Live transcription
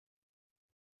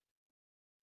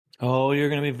Oh, you're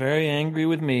going to be very angry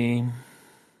with me.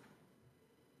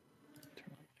 Turn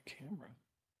on my camera.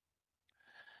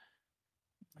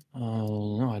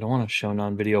 Oh, no, I don't want to show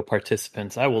non-video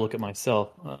participants. I will look at myself.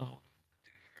 Oh,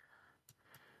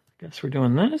 guess we're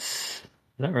doing this.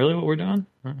 Is that really what we're doing?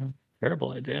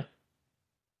 Terrible idea.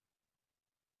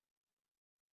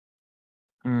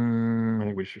 I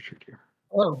think we should shoot here.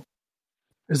 Oh,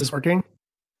 is this working?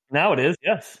 Now it is,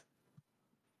 yes.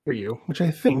 For you, which I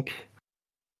think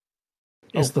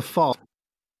is the fault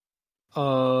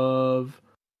of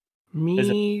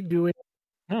me doing.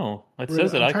 No, it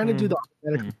says that I'm trying to do the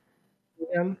automatic.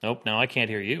 Nope, now I can't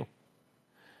hear you.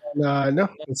 No,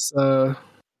 it's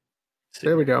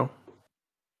there we go.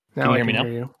 Now Can you I hear me can now?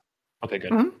 hear you. Okay,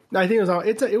 good. Mm-hmm. I think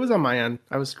it was on my end.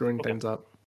 I was screwing things up.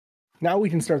 Now we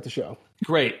can start the show.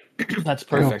 Great. That's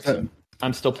perfect.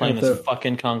 I'm still playing this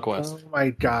fucking Conquest. Oh my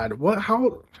god. What?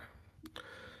 How?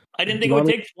 I didn't think it would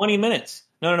take 20 minutes.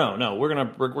 No.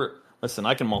 We're listen,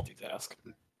 I can multitask.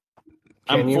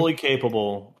 I'm fully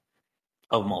capable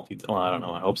of multitasking. Well, I don't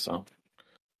know. I hope so.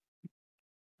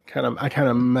 I kind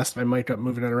of messed my mic up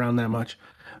moving it around that much.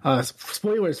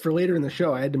 Spoilers for later in the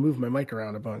show. I had to move my mic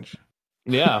around a bunch.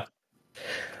 Yeah.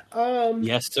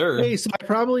 Yes, sir. Hey, so I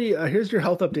probably here's your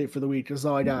health update for the week. Is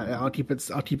all I got. I'll keep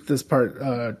this part.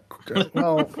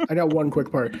 Well, I got one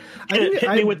quick part. Hit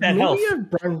me with that health.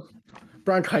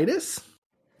 Bronchitis.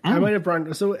 I might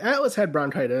have So Atlas had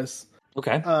bronchitis.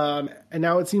 Okay. And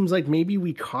now it seems like maybe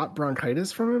we caught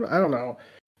bronchitis from him. I don't know.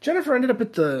 Jennifer ended up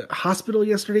at the hospital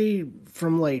yesterday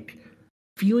from like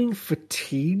feeling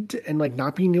fatigued and like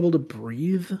not being able to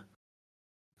breathe.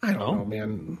 I don't know,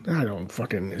 man. I don't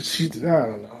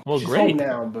know. Well, she's great home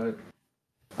now, but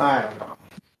I don't know.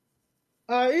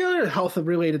 The other health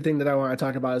related thing that I want to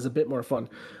talk about is a bit more fun.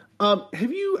 Have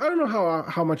you? I don't know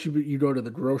how much you go to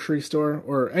the grocery store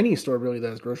or any store really that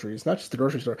has groceries, not just the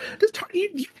grocery store.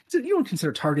 You don't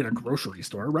consider Target a grocery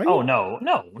store, right? Oh no.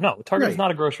 Target is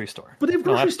not a grocery store. But they have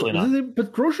grocery stores.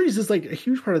 But groceries is like a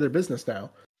huge part of their business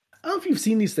now. I don't know if you've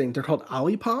seen these things. They're called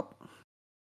Olipop.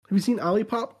 Have you seen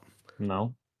Olipop?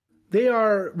 No. They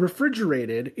are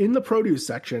refrigerated in the produce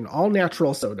section, all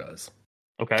natural sodas.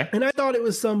 Okay. And I thought it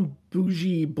was some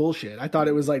bougie bullshit. I thought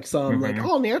it was like some like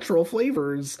all natural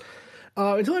flavors.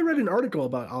 Until I read an article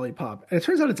about Olipop. And it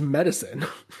turns out it's medicine.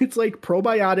 It's like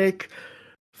probiotic,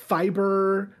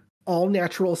 fiber, all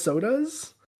natural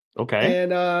sodas. Okay.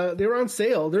 And they were on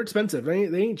sale. They're expensive. They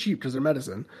ain't cheap because they're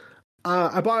medicine.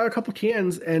 I bought a couple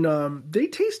cans and they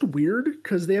taste weird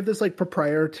because they have this like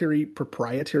proprietary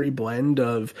blend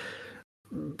of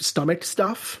stomach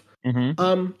stuff.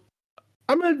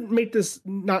 I'm gonna make this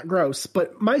not gross,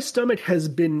 but my stomach has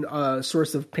been a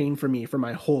source of pain for me for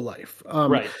my whole life.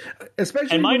 Right.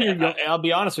 Especially and mine. I'll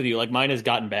be honest with you. Like mine has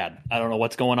gotten bad. I don't know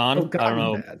what's going on. I don't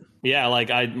know. Bad. Yeah, like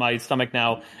my stomach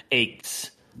now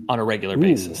aches on a regular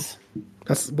basis.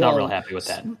 That's not real happy with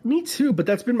that. Me too, but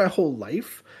that's been my whole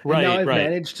life. Right. And now I've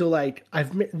managed to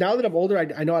now that I'm older,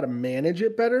 I know how to manage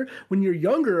it better. When you're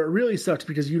younger, it really sucks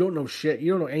because you don't know shit.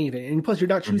 You don't know anything. And plus you're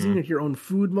not choosing your own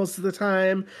food most of the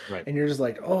time. Right. And you're just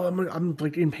like, oh, I'm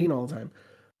like in pain all the time.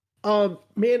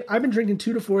 Man, I've been drinking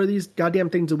 2 to 4 of these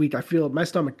goddamn things a week. My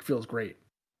stomach feels great.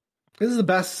 This is the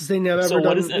best thing I've ever done. So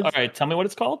what is it? All right, tell me what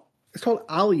it's called. It's called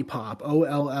Olipop,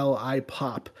 OLLI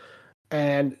Pop.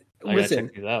 And listen,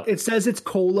 it says it's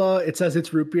cola. It says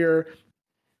it's root beer.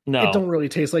 No, it don't really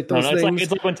taste like those things.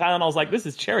 It's like when Tylenol's like, this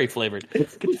is cherry flavored. Get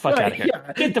the fuck out of here.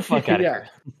 Yeah. Get the fuck out of here.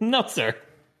 No, sir.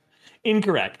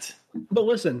 Incorrect. But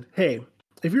listen, hey,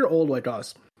 if you're old like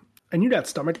us and you got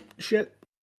stomach shit,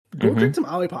 go drink some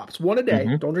Olipops. 1 a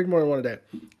day. Don't drink more than 1 a day.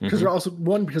 Because they're also,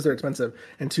 1, because they're expensive,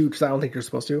 and 2, because I don't think you're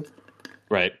supposed to.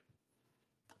 Right.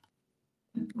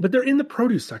 But they're in the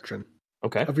produce section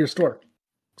of your store.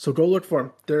 So go look for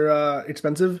them. They're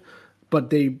expensive, but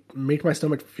they make my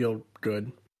stomach feel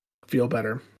good, feel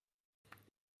better.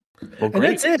 Well, and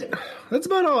that's it. That's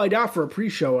about all I got for a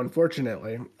pre-show,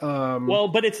 unfortunately. Well,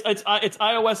 but it's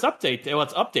iOS update day. Well,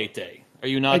 it's update day. Are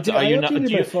you not?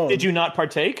 Did you not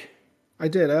partake? I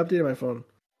did. I updated my phone.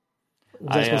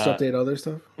 Was I supposed to update other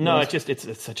stuff? No,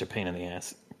 it's such a pain in the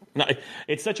ass. No,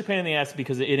 it's such a pain in the ass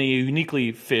because in a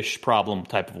uniquely fish problem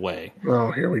type of way. Oh,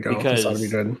 here we go. This ought to be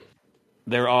good.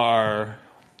 There are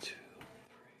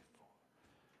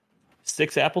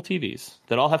 6 Apple TVs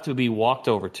that all have to be walked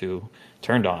over to,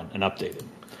 turned on, and updated.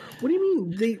 What do you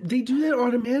mean? They do that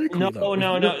automatically? No.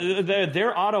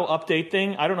 Their auto update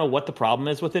thing, I don't know what the problem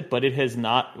is with it, but it has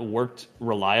not worked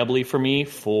reliably for me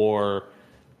forever.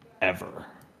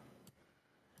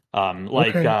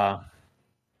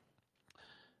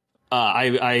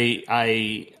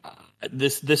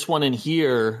 This one in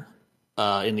here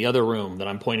in the other room that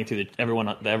I'm pointing to that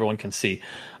everyone can see.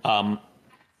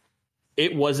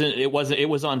 It was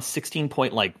on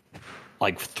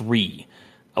 16.3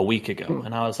 a week ago,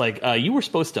 and I was like, you were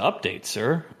supposed to update,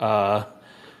 sir.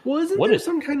 Well, isn't there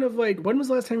some kind of like, when was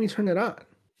the last time you turned it on?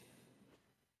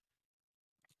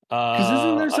 Because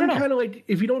isn't there some kind of like,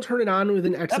 if you don't turn it on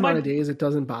within X amount of days, it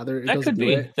doesn't bother. It doesn't do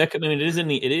it. That could. I mean,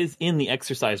 it is in the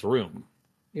exercise room.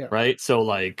 Yeah. Right. So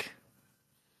like,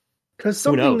 because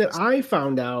something that I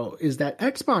found out is that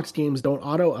Xbox games don't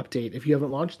auto update if you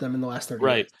haven't launched them in the last 30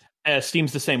 days. Right.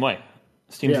 Steam's the same way.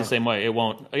 The same way. It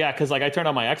won't. Yeah. Because like I turned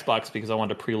on my Xbox because I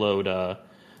wanted to preload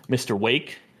Mr.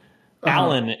 Wake.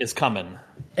 Alan is coming.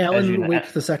 Alan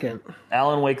Wake the Second.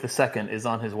 Alan Wake the Second is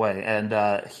on his way, and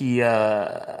I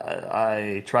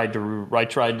tried to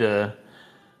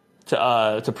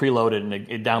preload it, and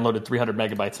it downloaded 300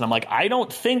 megabytes, and I'm like, I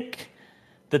don't think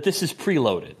that this is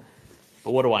preloaded,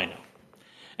 but what do I know?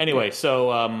 Anyway,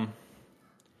 so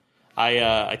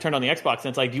I turned on the Xbox, and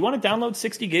it's like, do you want to download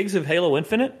 60 gigs of Halo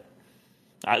Infinite?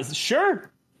 Sure.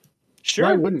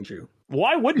 Why wouldn't you?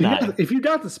 Why wouldn't I? If you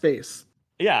got the space.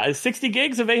 Yeah, 60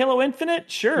 gigs of Halo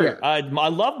Infinite? Sure. Yeah. I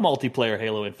love multiplayer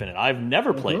Halo Infinite. I've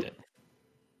never played it.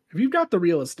 If you've got the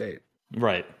real estate.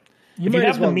 Right. If you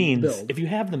have the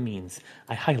means,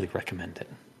 I highly recommend it.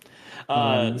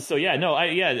 So yeah, no,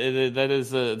 that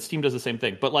is Steam does the same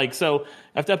thing. But like, so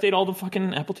I have to update all the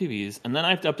fucking Apple TVs, and then I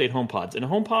have to update HomePods. And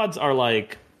HomePods are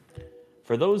like,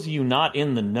 for those of you not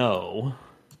in the know,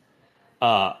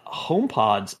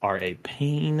 HomePods are a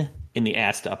pain in the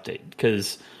ass to update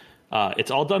because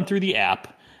it's all done through the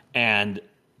app, and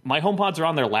my HomePods are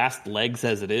on their last legs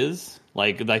as it is.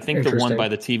 Like, I think the one by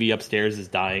the TV upstairs is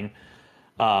dying.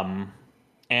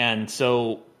 And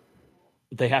so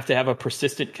they have to have a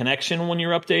persistent connection when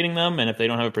you're updating them, and if they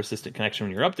don't have a persistent connection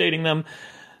when you're updating them,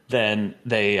 then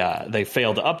they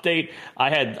fail to update.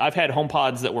 I've had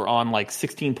HomePods that were on like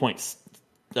 16 point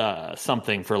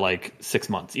something for like 6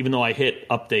 months, even though I hit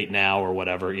update now or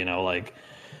whatever, like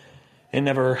it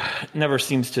never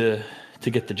seems to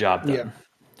get the job done. Yeah.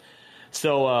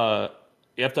 So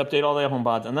you have to update all the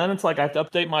HomePods, and then it's like I have to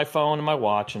update my phone and my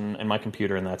watch and my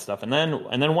computer and that stuff. And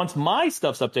then once my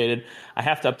stuff's updated, I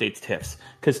have to update Tiff's,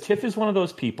 because Tiff is one of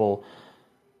those people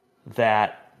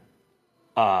that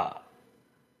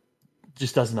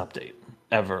just doesn't update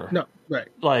ever. No, right.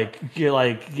 Like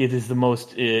it is the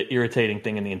most irritating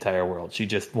thing in the entire world. She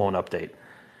just won't update.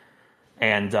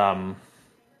 And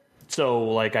so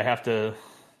like I have to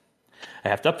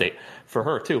update for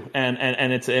her too, and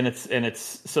it's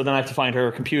so then I have to find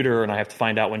her computer, and I have to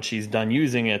find out when she's done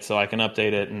using it so I can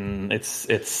update it, and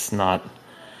it's not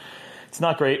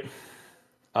great.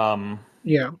 Yeah,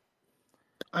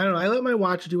 I don't know. I let my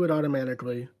watch do it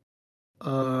automatically.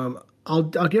 I'll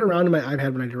get around to my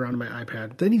iPad when I get around to my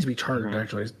iPad. That needs to be charged. Mm-hmm.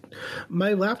 Actually,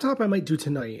 my laptop I might do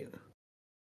tonight.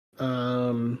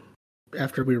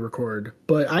 After we record,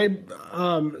 but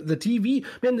the TV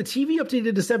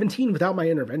updated to 17 without my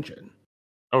intervention.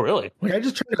 Oh, really? Like I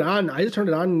just turned it on.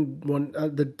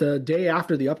 The day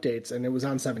after the updates, and it was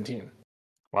on 17.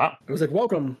 Wow! It was like,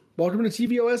 welcome to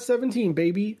tvOS 17,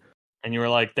 baby. And you were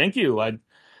like, thank you. I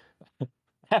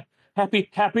happy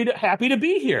to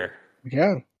be here.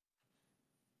 Yeah.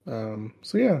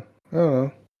 So yeah, I don't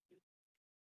know.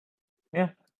 Yeah.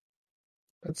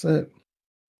 That's it.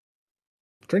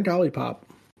 Drink Olipop.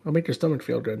 It'll make your stomach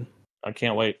feel good. I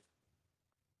can't wait.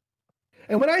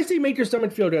 And when I say make your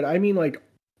stomach feel good, I mean like,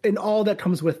 and all that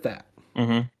comes with that.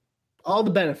 Mm-hmm. All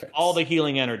the benefits. All the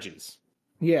healing energies.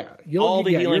 Yeah.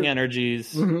 Healing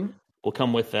energies will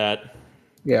come with that.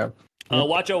 Yeah.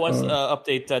 WatchOS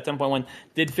update 10.1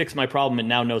 did fix my problem and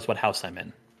now knows what house I'm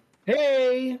in.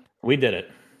 Hey! We did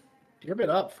it. Give it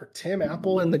up for Tim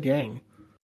Apple and the gang.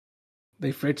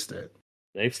 They fixed it.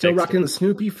 They've still rocking the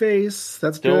Snoopy face.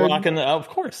 That's still good. Rocking the. Of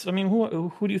course. I mean,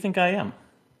 who do you think I am?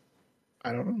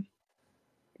 I don't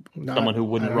know. Someone who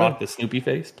wouldn't rock the Snoopy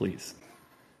face, please.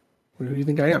 Who do you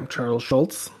think I am? Charles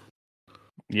Schultz?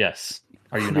 Yes.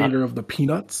 Are you creator of the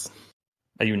Peanuts?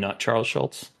 Are you not Charles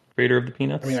Schultz, creator of the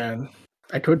Peanuts? I mean,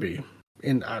 I could be,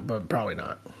 but probably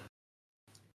not.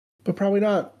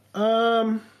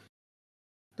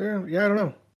 Yeah, I don't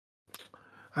know.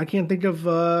 I can't think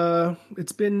of.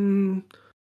 It's been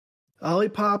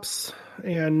Olipops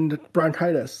and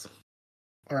bronchitis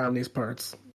around these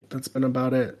parts. That's been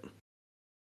about it.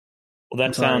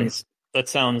 Well, that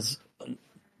sounds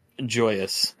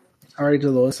joyous. Sorry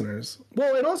to the listeners.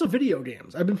 Well, and also video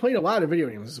games. I've been playing a lot of video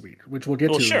games this week, which we'll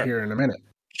get to here in a minute.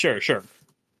 Sure.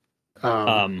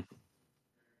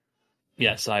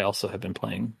 Yes, I also have been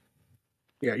playing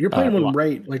Yeah, you're playing one Well,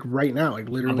 right now, like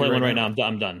literally. I'm playing one right now. now.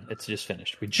 I'm done. It's just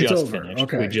finished. We It's just over. finished.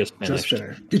 Okay, We just finished.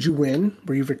 Did you win?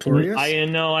 Were you victorious? I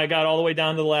know. I got all the way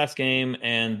down to the last game,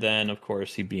 and then of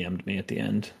course he BM'd me at the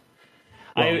end.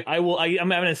 Well, I'm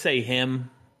going to say him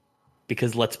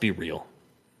because let's be real.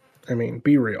 I mean,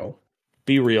 be real.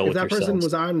 Be real. If that person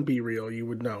was on Be Real, you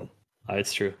would know.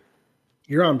 It's true.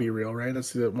 You're on Be Real, right?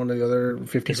 That's one of the other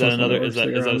 50. Is that another? Is that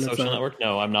a social network?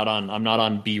 No, I'm not on. I'm not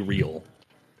on Be Real.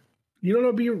 You don't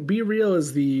know Be Real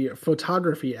is the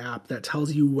photography app that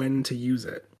tells you when to use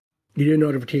it. You get a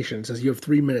notification. It says you have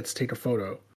 3 minutes to take a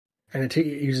photo, and it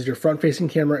uses your front-facing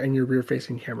camera and your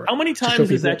rear-facing camera. How many times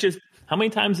does that just? How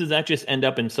many times does that just end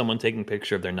up in someone taking a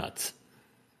picture of their nuts?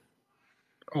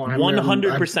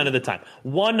 100% of the time.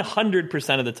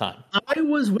 100% of the time. I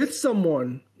was with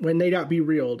someone when they got Be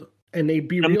Realed, and they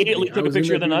Be Realed immediately took a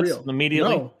picture of the nuts.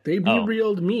 Immediately, no, they Be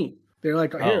Realed me. They're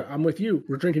like, "Here, I'm with you.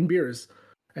 We're drinking beers,"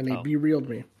 and they Be Realed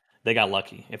me. They got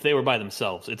lucky. If they were by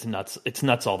themselves, it's nuts. It's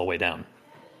nuts all the way down.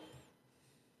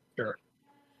 Sure,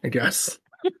 I guess.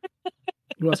 You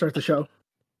want to start the show?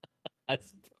 I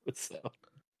suppose so.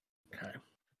 Okay.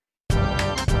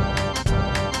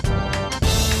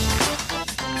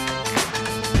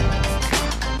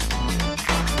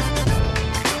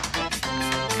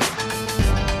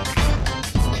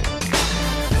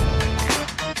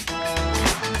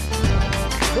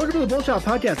 Welcome to the Bullshot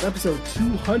Podcast, episode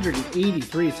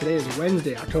 283. Today is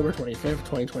Wednesday, October 25th,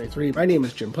 2023. My name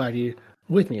is Jim Plagge.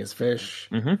 With me is Fish.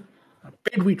 Mm-hmm. A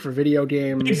big week for video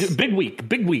games. Big week.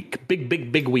 Big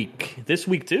week. This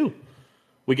week, too.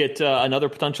 We get another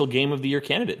potential Game of the Year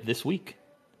candidate this week.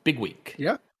 Big week.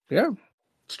 Yeah.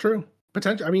 It's true.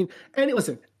 Potential. I mean,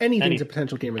 anything's a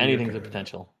potential Game of the Year candidate. Anything's a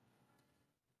potential.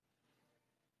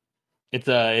 It's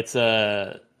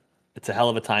a hell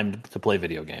of a time to play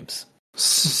video games.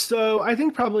 So I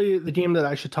think probably the game that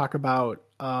I should talk about,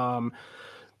 is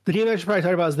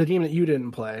the game that you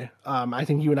didn't play. I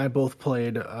think you and I both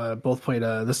played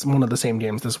this one of the same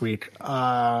games this week. We should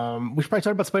probably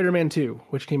talk about Spider-Man 2,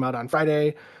 which came out on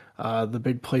Friday, the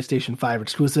big PlayStation 5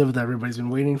 exclusive that everybody's been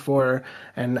waiting for.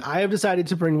 And I have decided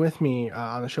to bring with me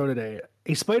on the show today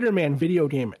a Spider-Man video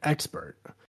game expert.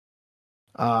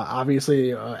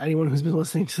 Obviously, anyone who's been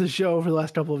listening to the show for the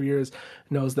last couple of years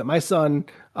knows that my son,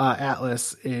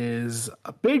 Atlas, is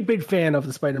a big fan of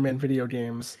the Spider-Man video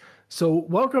games. So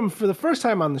welcome for the first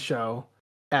time on the show,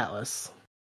 Atlas.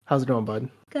 How's it going, bud?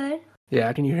 Good.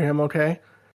 Yeah, can you hear him okay?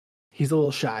 He's a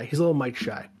little shy. He's a little mic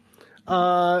shy.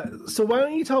 So why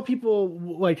don't you tell people,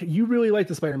 like, you really like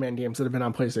the Spider-Man games that have been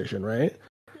on PlayStation, right?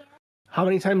 Yeah. How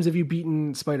many times have you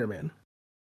beaten Spider-Man?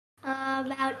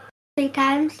 About 3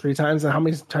 times. 3 times? And how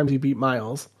many times you beat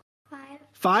Miles? 5.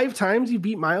 5 times you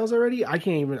beat Miles already? I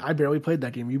barely played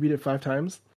that game. You beat it 5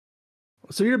 times?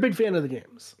 So you're a big fan of the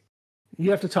games.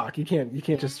 You have to talk. You can't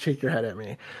just shake your head at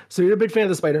me. So you're a big fan of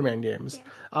the Spider-Man games.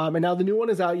 Yeah. And now the new one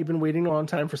is out. You've been waiting a long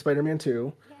time for Spider-Man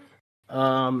 2.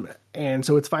 Yeah. And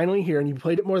so it's finally here, and you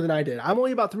played it more than I did. I'm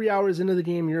only about 3 hours into the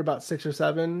game. You're about 6 or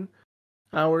 7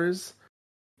 hours,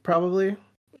 probably.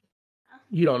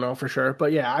 You don't know for sure.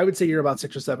 But yeah, I would say you're about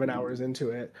 6 or 7 hours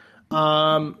into it.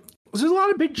 So there's a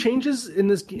lot of big changes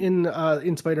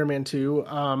in Spider-Man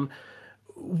 2.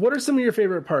 What are some of your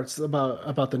favorite parts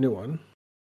about the new one?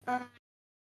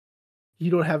 You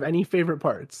don't have any favorite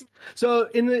parts. So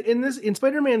in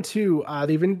Spider-Man 2,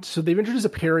 they've introduced a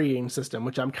parrying system,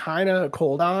 which I'm kind of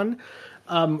cold on.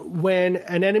 When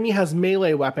an enemy has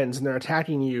melee weapons and they're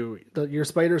attacking you, your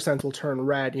spider sense will turn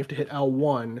red. And you have to hit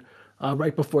L1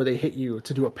 right before they hit you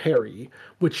to do a parry,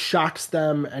 which shocks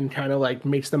them and kind of like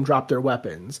makes them drop their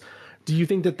weapons. Do you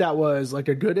think that was like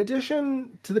a good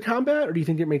addition to the combat, or do you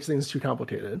think it makes things too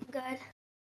complicated? Good.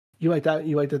 You like that?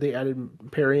 You like that they added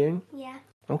parrying? Yeah.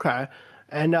 Okay.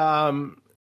 And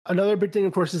another big thing,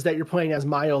 of course, is that you're playing as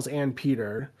Miles and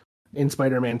Peter in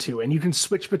Spider-Man 2, and you can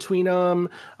switch between them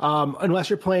unless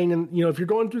you're playing. And if you're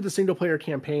going through the single-player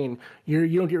campaign, you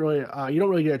don't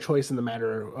really get a choice in the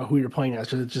matter of who you're playing as,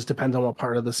 because it just depends on what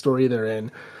part of the story they're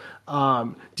in.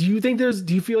 Do you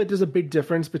feel like there's a big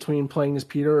difference between playing as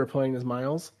Peter or playing as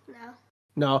Miles?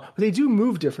 No, but they do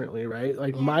move differently, right?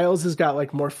 Like, yeah. Miles has got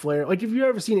like more flair. Like, if you've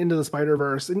ever seen Into the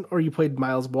Spider-Verse or you played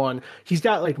Miles 1, he's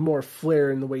got like more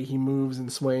flair in the way he moves and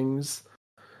swings.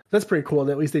 That's pretty cool.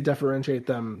 That at least they differentiate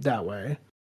them that way.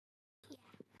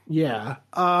 Yeah.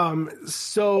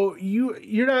 So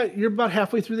you're about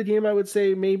halfway through the game, I would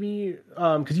say, maybe,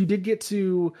 because you did get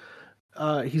to.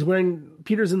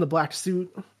 Peter's in the black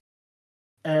suit,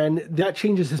 and that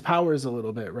changes his powers a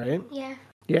little bit, right? Yeah.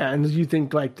 Yeah, and do you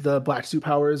think like the black suit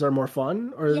powers are more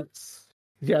fun, or yes.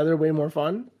 Yeah, they're way more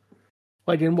fun?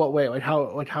 Like, in what way? Like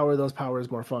how are those powers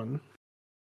more fun?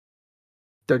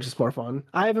 They're just more fun.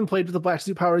 I haven't played with the black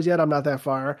suit powers yet. I'm not that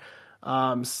far.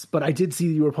 But I did see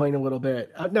you were playing a little bit.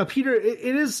 Now, Peter, it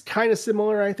is kind of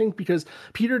similar, I think, because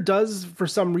Peter does, for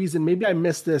some reason, maybe I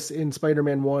missed this in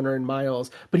Spider-Man 1 or in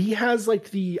Miles, but he has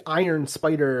like the Iron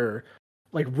Spider,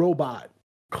 like robot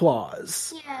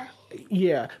claws. Yeah.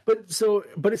 Yeah. But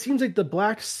it seems like the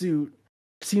black suit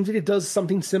seems like it does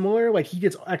something similar. Like he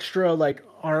gets extra like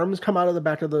arms come out of the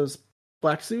back of those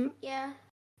black suit. Yeah.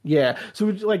 Yeah. So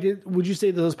would you say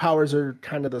that those powers are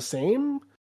kind of the same?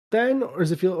 Then, or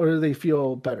do they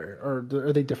feel better, or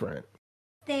are they different?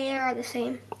 They are the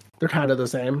same. They're kind of the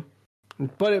same,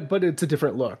 but it's a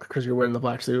different look because you're wearing the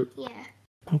black suit. Yeah.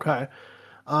 Okay.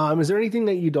 Is there anything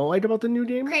that you don't like about the new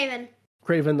game?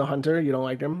 Craven the Hunter. You don't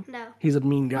like him? No. He's a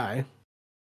mean guy.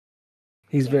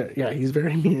 He's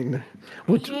very mean.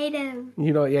 I hate him.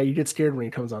 You get scared when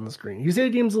he comes on the screen. You say the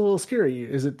game's a little scary.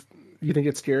 Is it? You think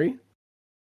it's scary?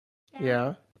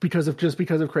 Yeah. Because of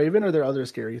Craven, or are there other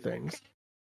scary things?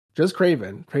 Just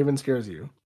Craven. Craven scares you.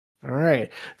 All right.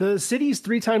 The city's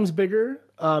 3 times bigger.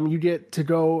 You get to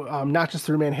go not just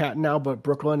through Manhattan now, but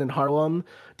Brooklyn and Harlem.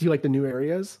 Do you like the new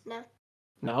areas? No.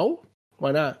 No?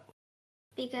 Why not?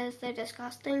 Because they're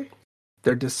disgusting.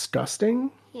 They're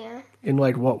disgusting? Yeah. In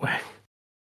like what way?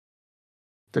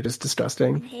 They're just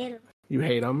disgusting. I hate them. You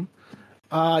hate them.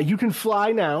 You can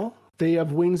fly now. They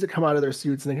have wings that come out of their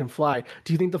suits and they can fly.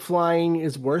 Do you think the flying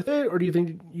is worth it, or do you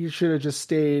think you should have just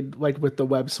stayed like with the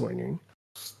web swinging?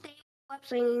 Stay web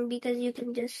swinging because you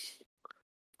can just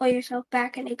pull yourself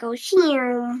back and it goes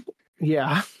sheer.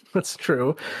 Yeah, that's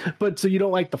true. But so you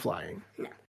don't like the flying? No.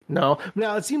 No.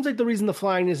 Now it seems like the reason the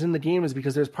flying is in the game is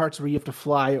because there's parts where you have to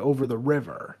fly over the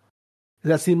river. Does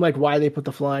that seem like why they put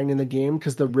the flying in the game?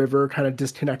 Because the river kind of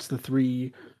disconnects the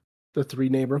three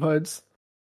neighborhoods.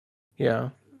 Yeah.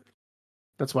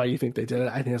 That's why you think they did it.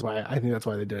 I think that's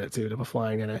why they did it too, to put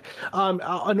flying in it.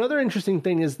 Another interesting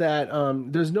thing is that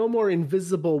there's no more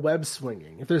invisible web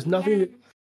swinging. If there's nothing,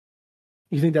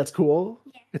 you think that's cool.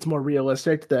 Yeah. It's more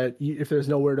realistic that if there's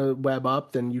nowhere to web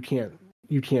up, then you can't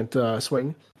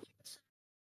swing.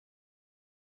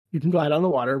 You can glide on the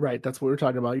water, right? That's what we're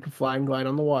talking about. You can fly and glide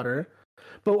on the water.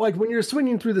 But like when you're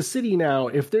swinging through the city now,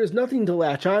 if there's nothing to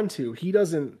latch onto, he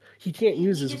can't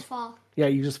use his. You just fall. Yeah,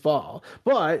 you just fall.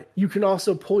 But you can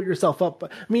also pull yourself up. I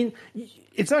mean,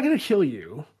 it's not going to kill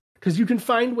you because you can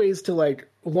find ways to like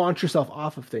launch yourself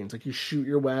off of things. Like you shoot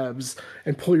your webs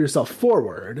and pull yourself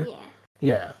forward. Yeah.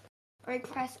 Yeah. Or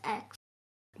press X.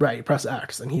 Right, press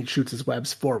X and he shoots his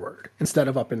webs forward instead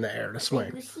of up in the air to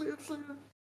swing.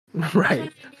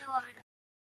 Right.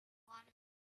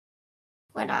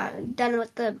 When I'm done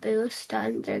with the boost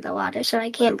under the water, so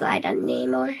I can't glide on it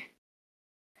anymore.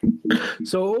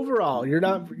 So overall,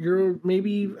 you're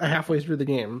maybe halfway through the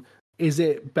game. Is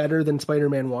it better than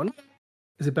Spider-Man 1?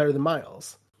 Is it better than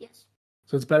Miles? Yes.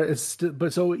 So it's better.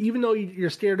 But so even though you're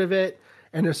scared of it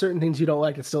and there's certain things you don't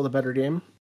like, it's still the better game.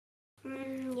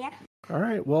 Yeah. All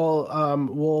right. Well,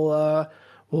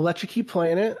 we'll let you keep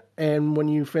playing it, and when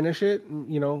you finish it,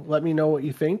 let me know what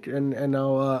you think, and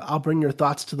I'll bring your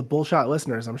thoughts to the Bullshot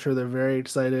listeners. I'm sure they're very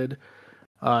excited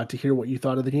to hear what you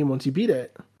thought of the game once you beat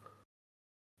it.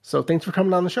 So thanks for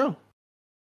coming on the show.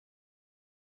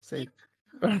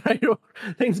 All right.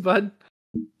 Thanks, bud.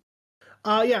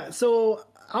 Yeah. So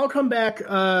I'll come back.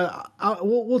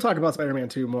 We'll talk about Spider-Man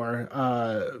 2 more.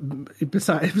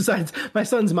 Besides my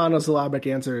son's monosyllabic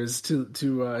answers to.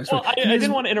 Well, I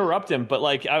didn't want to interrupt him, but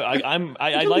like I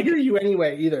like hear you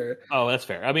anyway either. Oh, that's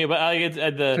fair. I mean, but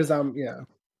because yeah.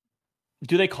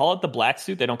 Do they call it the black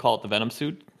suit? They don't call it the Venom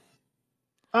suit.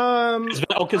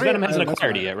 Because Venom hasn't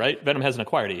acquired it yet, right? Venom hasn't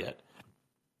acquired it yet.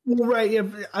 Right. Yeah.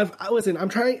 Listen.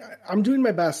 I'm doing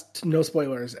my best. No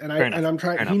spoilers. And I'm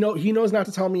trying. He knows not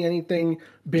to tell me anything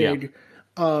big.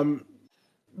 Yeah.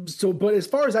 But as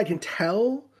far as I can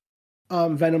tell,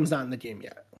 Venom's not in the game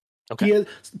yet. Okay.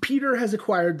 Peter has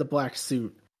acquired the black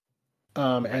suit.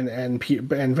 And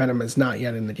Venom is not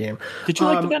yet in the game. Did you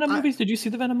like the Venom movies? Did you see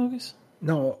the Venom movies?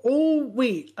 No. Oh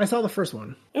wait, I saw the first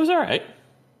one. It was all right.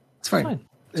 It's fine.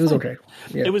 It was okay.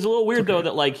 Yeah. It was a little weird though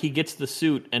that like he gets the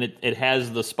suit and it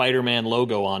has the Spider-Man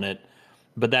logo on it,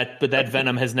 but that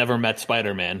Venom has never met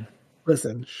Spider-Man.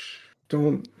 Listen,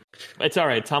 don't. It's all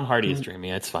right. Tom Hardy is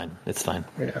dreamy. It's fine. It's fine.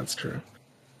 Yeah, that's true.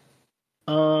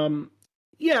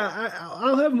 Yeah,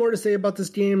 I'll have more to say about this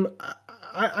game.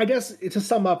 I guess to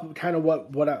sum up, kind of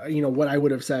what I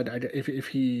would have said if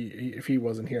he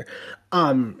wasn't here.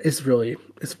 It's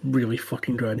really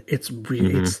fucking good. It's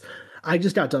really I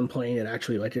just got done playing it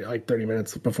actually like 30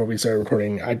 minutes before we started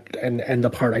recording. And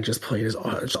the part I just played is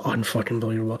unfucking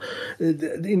believable.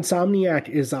 The Insomniac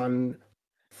is on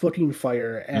fucking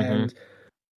fire, and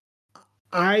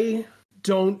I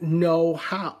don't know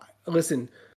how. Listen,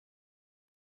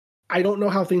 I don't know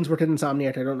how things work at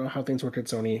Insomniac. I don't know how things work at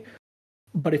Sony.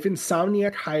 But if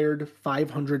Insomniac hired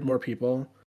 500 more people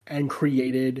and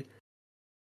created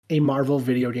a Marvel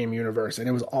video game universe and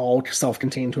it was all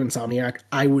self-contained to Insomniac,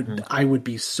 I would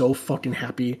be so fucking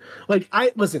happy. Like,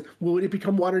 listen, will it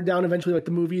become watered down eventually, like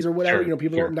the movies or whatever?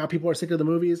 Sure. Now people are sick of the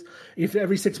movies. If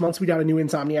every 6 months we got a new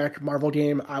Insomniac Marvel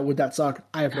game, would that suck?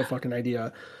 I have no fucking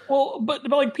idea. Well, but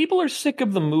like people are sick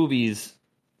of the movies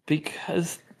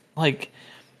because like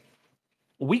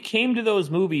we came to those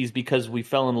movies because we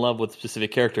fell in love with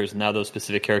specific characters, and now those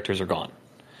specific characters are gone.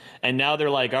 And now they're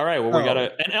like, all right, well, we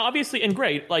gotta, and obviously, and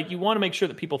great, like you want to make sure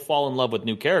that people fall in love with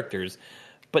new characters,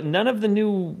 but none of the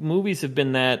new movies have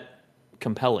been that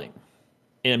compelling,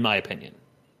 in my opinion.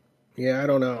 Yeah, I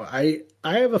don't know. I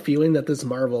have a feeling that this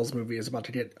Marvels movie is about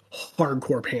to get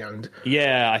hardcore panned.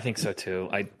 Yeah, I think so too.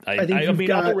 I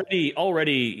mean,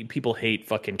 already people hate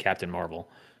fucking Captain Marvel.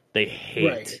 They hate.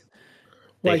 Right.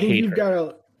 Well, I think you've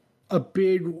got a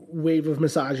big wave of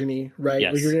misogyny, right?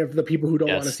 Yes. Like you're gonna have the people who don't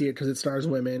want to see it because it stars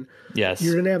women. Yes.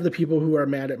 You're gonna have the people who are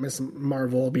mad at Miss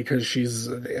Marvel because she's,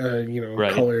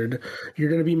 colored.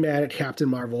 You're gonna be mad at Captain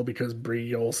Marvel because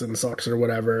Brie Olsen sucks or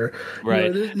whatever.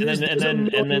 Right.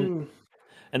 And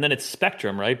then it's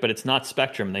Spectrum, right? But it's not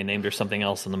Spectrum. They named her something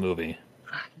else in the movie.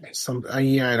 I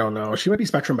don't know. She might be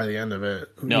Spectrum by the end of it.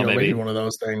 No, maybe like one of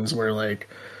those things where like,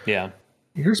 yeah.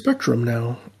 You're Spectrum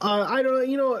now. I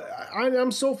don't know.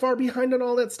 I'm so far behind on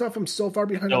all that stuff. I'm so far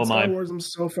behind on Star Wars. I'm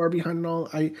so far behind on all.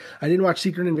 I didn't watch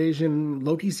Secret Invasion.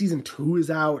 Loki season 2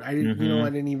 is out. I didn't. I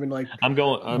didn't even like. I'm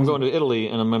going to Italy,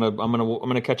 and I'm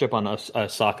gonna catch up on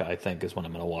Osaka. I think is when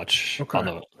I'm gonna watch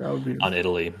on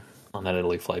Italy on that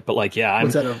Italy flight. But like, yeah,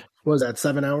 what was that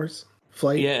 7 hours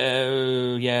flight?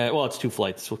 Yeah. Well, it's 2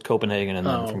 flights with Copenhagen and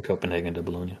then from Copenhagen to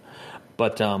Bologna.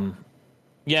 But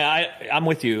yeah, I'm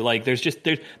with you. Like,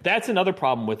 that's another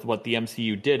problem with what the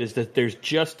MCU did is that there's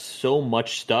just so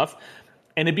much stuff,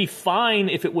 and it'd be fine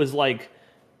if it was like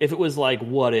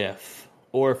What If,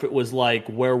 or if it was like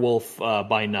Werewolf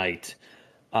by Night,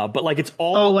 but like it's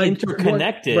all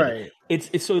interconnected. Right.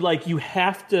 It's so like you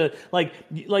have to like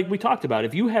we talked about.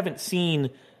 If you haven't seen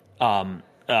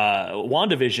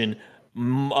WandaVision,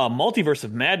 Multiverse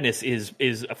of Madness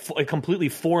is a completely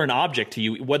foreign object to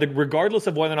you, regardless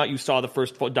of whether or not you saw the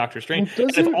first Doctor Strange.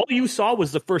 And if all you saw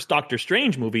was the first Doctor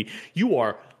Strange movie, you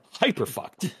are hyper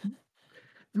fucked.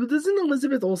 Doesn't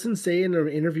Elizabeth Olsen say in an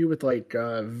interview with like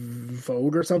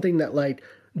Vogue or something that like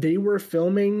they were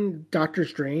filming Doctor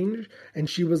Strange and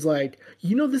she was like,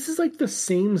 this is like the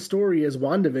same story as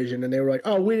WandaVision, and they were like,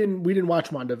 oh, we didn't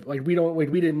watch WandaVision, like we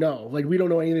didn't know, like we don't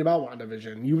know anything about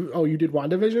WandaVision. You did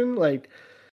WandaVision, like,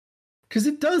 because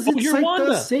it does. It's you're like Wanda.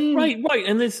 The same, right,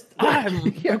 and this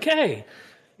okay,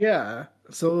 yeah.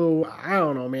 So I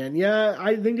don't know, man. Yeah,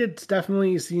 I think it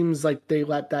definitely seems like they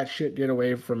let that shit get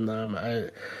away from them.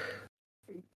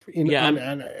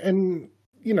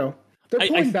 They're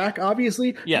pulling back,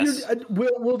 obviously. Yes.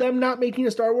 Will them not making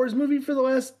a Star Wars movie for the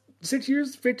last 6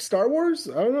 years fix Star Wars?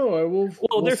 I don't know.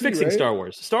 They're fixing right? Star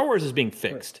Wars. Star Wars is being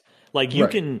fixed. Right. Like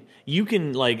you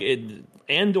can like it.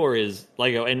 Andor is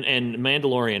like and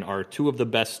Mandalorian are two of the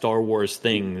best Star Wars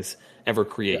things ever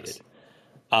created.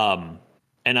 Yes.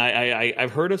 And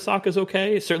I've heard Ahsoka's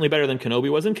okay. It's certainly better than Kenobi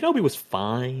was, and Kenobi was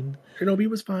fine. Kenobi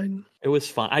was fine. It was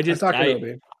fine.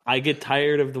 I get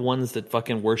tired of the ones that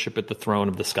fucking worship at the throne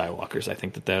of the Skywalkers. I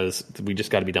think we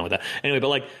just got to be done with that. Anyway, but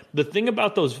like the thing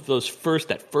about those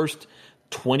first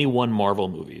 21 Marvel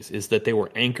movies is that they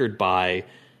were anchored by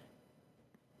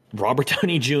Robert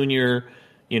Downey Jr.,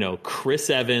 Chris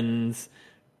Evans,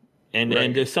 and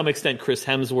to some extent Chris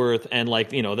Hemsworth, and like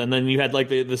then you had like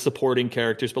the supporting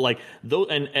characters, but like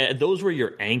those were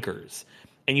your anchors,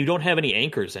 and you don't have any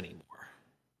anchors anymore.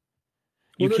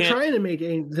 Well, they're trying to make.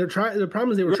 The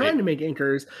problem is they were trying to make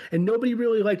anchors, and nobody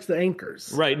really likes the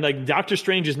anchors. Right, and like Doctor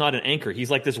Strange is not an anchor. He's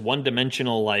like this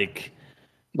one-dimensional, like.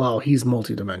 Well, he's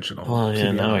multi-dimensional. Well,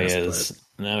 yeah, now he is.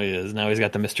 Now he is. Now he's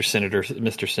got the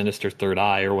Mr. Sinister third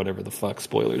eye or whatever the fuck.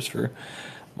 Spoilers for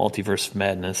Multiverse of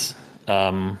Madness.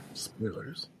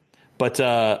 Spoilers. But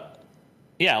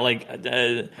yeah, like,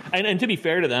 and to be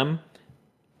fair to them,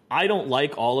 I don't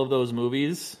like all of those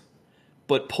movies.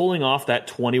 But pulling off that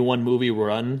 21 movie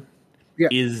run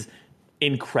is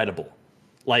incredible,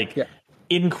 like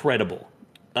incredible.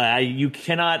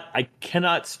 I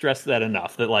cannot stress that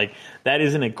enough. That like that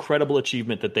is an incredible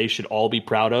achievement that they should all be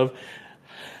proud of.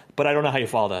 But I don't know how you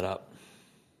follow that up.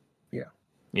 Yeah,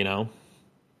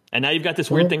 and now you've got this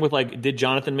weird thing with like, did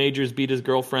Jonathan Majors beat his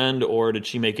girlfriend or did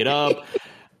she make it up?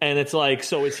 And it's like,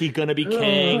 so is he going to be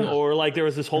Kang? Or like there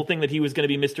was this whole thing that he was going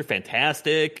to be Mr.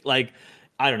 Fantastic. Like,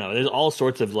 I don't know. There's all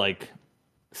sorts of like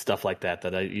stuff like that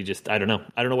I don't know.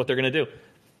 I don't know what they're going to do.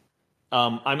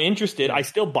 I'm interested. I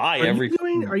still buy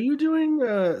Are you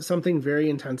doing something very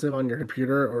intensive on your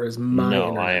computer, or is my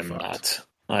No, I am fucked? not.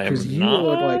 I am Because you not.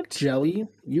 look like jelly.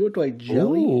 You look like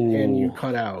jelly, and you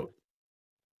cut out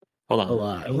Hold on. a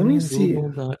lot. Let me see.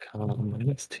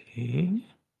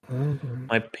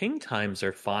 My ping times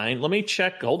are fine. Let me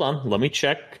check. Hold on. Let me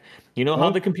check. You know how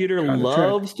Oh, the computer gotta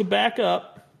loves to back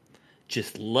up?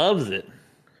 Just loves it.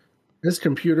 This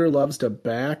computer loves to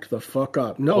back the fuck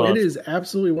up. No, Well, it is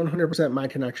absolutely 100% my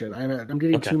connection. I'm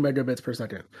getting Okay. 2 megabits per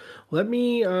second. Let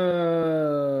me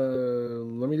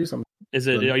do something. Is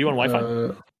it? Are you on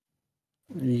Wi-Fi?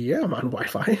 Yeah, I'm on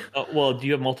Wi-Fi. Well, do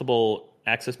you have multiple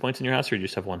access points in your house, or do you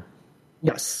just have one?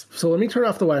 Yes. So let me turn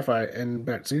off the Wi-Fi and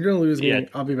back. So you're gonna lose me.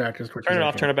 I'll be back as quick as Turn it I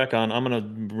off. can. Turn it back on. I'm gonna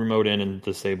remote in and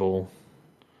disable.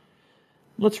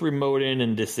 Let's remote in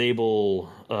and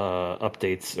disable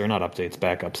updates, or not updates,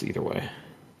 backups. Either way.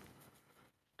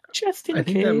 Just in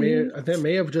case. That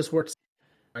may have just worked.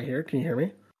 Right here, can you hear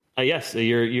me? Yes,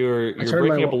 you're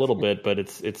breaking up a little bit, but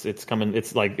it's coming.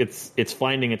 It's like it's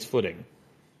finding its footing.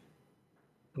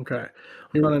 Okay,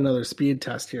 let me run another speed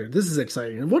test here. This is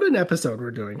exciting. What an episode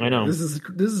we're doing here. I know. This is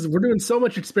we're doing so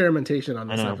much experimentation on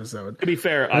this episode. To be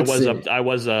fair, I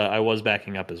was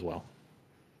backing up as well.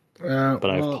 But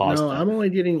I've paused. No, I'm only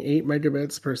getting 8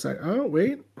 megabits per second. Oh,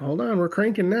 wait, hold on. We're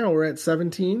cranking now. We're at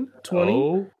 17,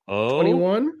 20,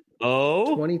 21,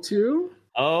 22.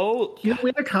 Oh, you know, we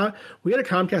had a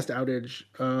Comcast outage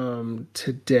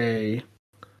today.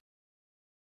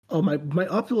 Oh, my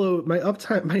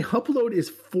upload is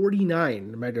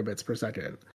 49 megabits per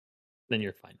second. Then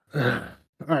you're fine. All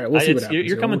right, we'll see what happens.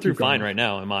 You're coming through fine right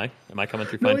now. Am I? Am I coming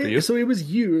through fine for you? So it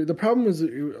was you. The problem was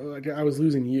like I was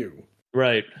losing you.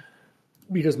 Right.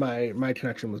 Because my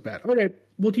connection was bad. Okay,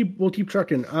 we'll keep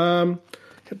trucking.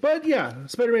 But yeah,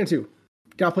 Spider-Man 2.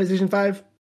 Got PlayStation 5?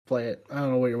 Play it. I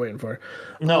don't know what you're waiting for.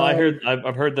 No,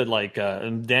 I've heard that like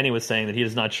Danny was saying that he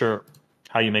is not sure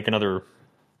how you make another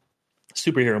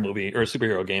superhero movie or a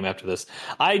superhero game after this.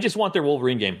 I just want their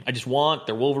Wolverine game. I just want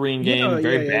their Wolverine game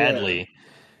very badly.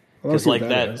 Because like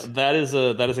that is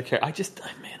a care.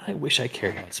 I wish I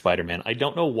cared about Spider-Man. I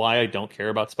don't know why I don't care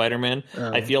about Spider-Man.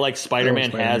 I feel like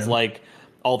Spider-Man has like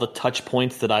all the touch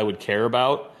points that I would care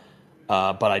about,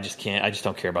 but I just can't. I just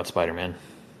don't care about Spider-Man.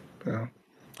 Yeah.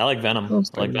 I like Venom.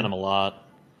 I like Venom a lot.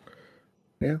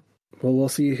 Yeah. Well, we'll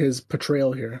see his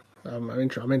portrayal here. I'm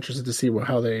interested to see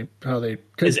how they.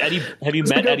 Is Eddie? Have you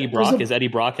met Eddie Brock? Is Eddie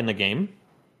Brock in the game?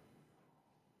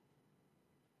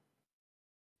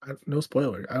 No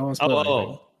spoiler. I don't want to spoil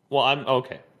anything. Well, I'm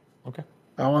okay. Okay.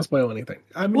 I don't want to spoil anything.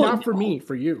 I mean, not for me,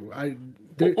 for you.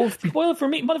 Spoil it for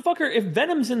me, motherfucker. If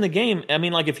Venom's in the game, I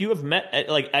mean, like, if you have met,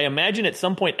 like, I imagine at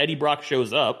some point Eddie Brock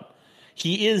shows up.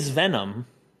 He is Venom.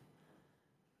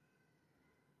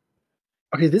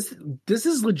 Okay, this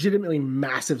is legitimately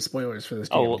massive spoilers for this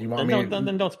game. Oh,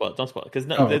 then don't spoil it. Don't spoil it because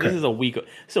this is a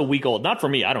week old. Not for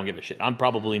me. I don't give a shit. I'm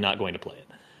probably not going to play it.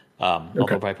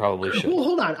 Although I probably should. Well,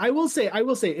 hold on. I will say,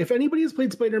 if anybody has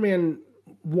played Spider-Man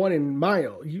 1 in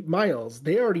Miles,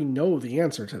 they already know the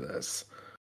answer to this.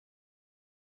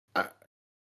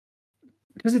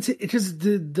 Because it's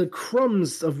the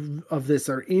crumbs of this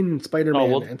are in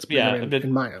Spider-Man and Spider-Man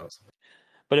and Miles.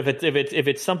 But if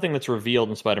it's something that's revealed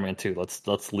in Spider-Man 2,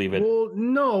 let's leave it. Well,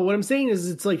 no. What I'm saying is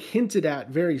it's like hinted at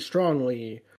very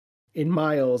strongly in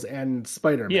Miles and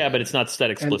Spider-Man. Yeah, but it's not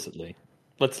said explicitly.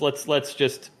 Let's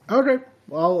just. Okay.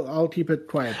 Well, I'll keep it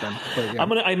quiet then. But,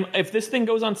 yeah. If this thing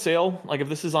goes on sale, like if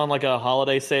this is on like a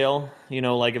holiday sale,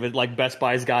 like if it like Best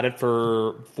Buy's got it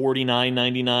for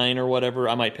 $49.99 or whatever,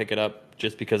 I might pick it up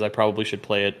just because I probably should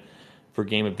play it for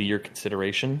Game of the Year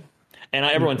consideration. And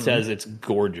everyone says it's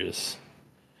gorgeous.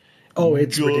 Oh,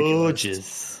 it's gorgeous.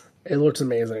 Ridiculous. It looks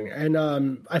amazing. And I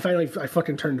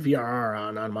fucking turned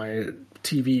VRR on my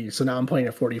TV, so now I'm playing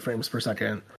at 40 frames per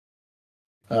second.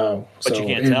 Oh, but you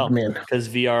can't tell because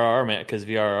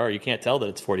VRR, you can't tell that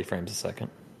it's 40 frames a second.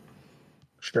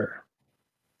 Sure.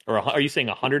 Or are you saying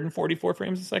 144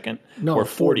 frames a second? No, or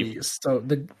 40. So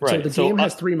the game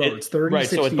has 3 modes, 30, right,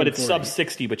 60, but it's 40. sub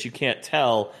 60, but you can't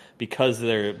tell because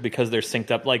they're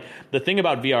synced up. Like the thing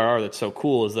about VRR that's so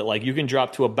cool is that like you can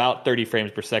drop to about 30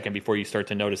 frames per second before you start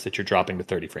to notice that you're dropping to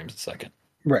 30 frames a second.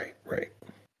 Right.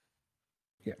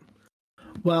 Yeah.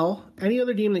 Well, any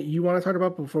other game that you want to talk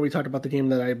about before we talk about the game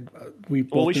that we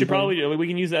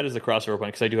can use that as a crossover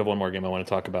point because I do have one more game I want to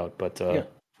talk about, but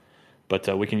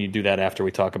we can do that after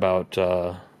we talk about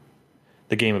the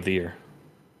Game of the Year.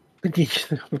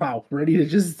 Wow, ready to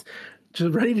just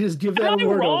Just ready to just give that Am I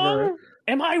award wrong? over.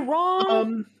 Am I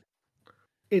wrong?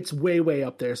 It's way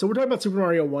up there. So we're talking about Super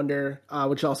Mario Wonder,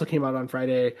 which also came out on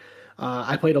Friday.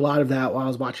 I played a lot of that while I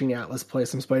was watching Atlas play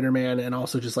some Spider-Man, and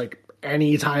also just like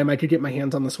any time I could get my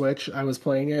hands on the Switch, I was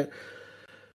playing it.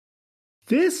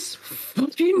 This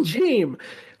fucking game,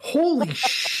 holy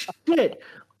shit!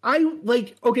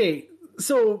 Okay,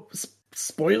 so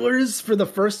spoilers for the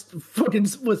first fucking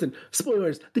listen.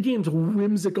 Spoilers. The game's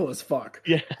whimsical as fuck.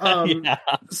 Yeah. Yeah.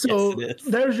 So Yes, it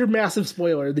is. there's your massive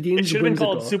spoiler. The game's It should have been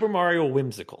whimsical. called Super Mario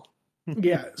Whimsical.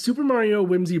 Yeah, Super Mario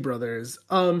Whimsy Brothers.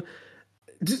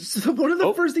 So one of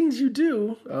the first things you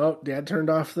do. Oh, Dad turned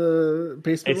off the Hey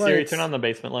basement Siri, lights. turn on the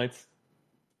basement lights.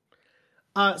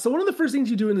 So one of the first things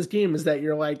you do in this game is that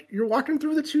you're walking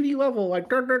through the 2D level, like,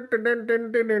 dun, dun, dun, dun,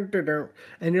 dun, dun, dun, dun, dun,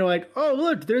 and you're like, oh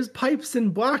look, there's pipes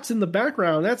and blocks in the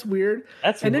background. That's weird.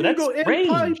 And then you go in a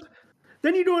pipe.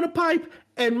 Then you go in a pipe,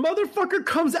 and motherfucker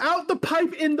comes out the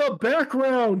pipe in the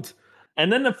background. And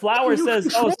then the flower You says,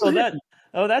 control it.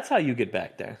 that's how you get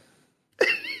back there.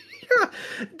 Yeah,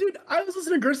 dude, I was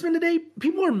listening to Gerstmann today.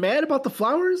 People are mad about the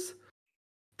flowers.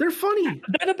 They're funny.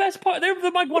 They're the best part. They're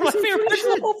like one of my favorite parts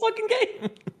of the whole fucking game.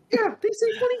 Yeah, they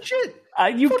say funny shit.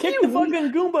 You Fuck kick you. the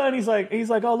fucking Goomba, and he's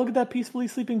like, oh, look at that peacefully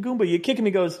sleeping Goomba. You kick him,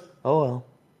 he goes, oh well.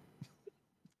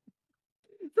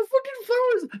 The fucking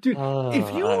flowers, dude.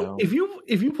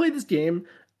 If you play this game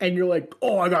and you're like,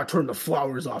 oh, I gotta turn the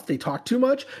flowers off. They talk too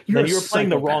much. You're playing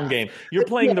the wrong game. You're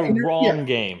playing the wrong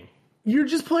game. You're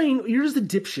just a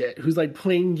dipshit who's like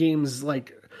playing games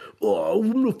like, oh,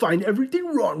 I'm gonna find everything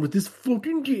wrong with this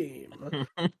fucking game.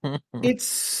 It's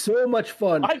so much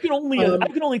fun. I can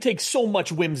only take so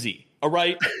much whimsy. All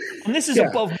right, and this is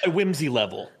above my whimsy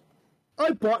level.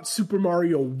 I bought Super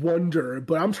Mario Wonder,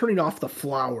 but I'm turning off the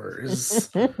flowers.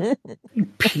 You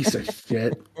piece of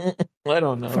shit. I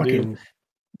don't know, Fucking dude.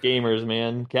 Gamers,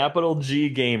 man. Capital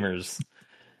G gamers.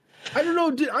 I don't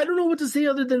know what to say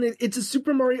other than it's a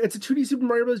 2D Super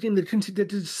Mario Bros. Game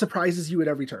that surprises you at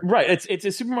every turn. Right. It's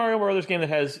a Super Mario Brothers game that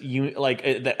has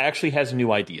that actually has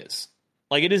new ideas.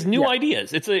 Like it is new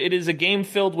ideas. It is a game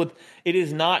filled with. It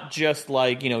is not just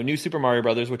like New Super Mario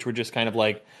Brothers, which were just kind of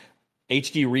like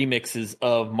HD remixes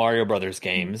of Mario Brothers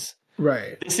games.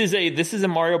 Right. This is a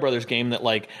Mario Brothers game that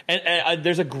and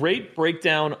there's a great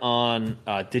breakdown on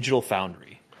Digital Foundry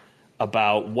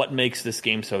about what makes this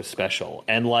game so special.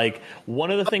 And like one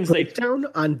of the things breakdown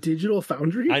on Digital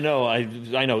Foundry. I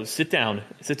know. Sit down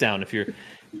if you're.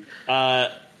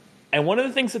 And one of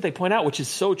the things that they point out, which is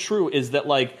so true, is that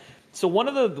one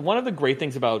of the great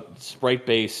things about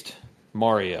sprite-based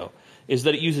Mario is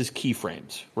that it uses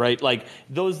keyframes, right? Like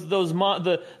there's no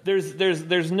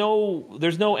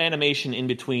animation in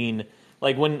between.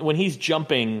 Like when he's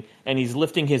jumping and he's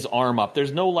lifting his arm up,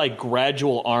 there's no like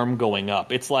gradual arm going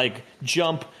up. It's like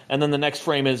jump and then the next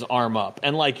frame is arm up,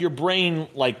 and like your brain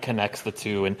like connects the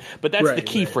two. But that's the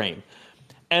keyframe,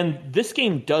 and this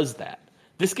game does that.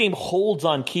 This game holds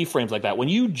on keyframes like that. When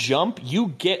you jump, you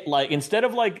get like instead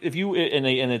of like if you and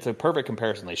it's a perfect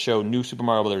comparison. They show New Super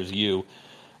Mario Brothers U.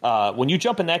 When you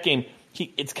jump in that game,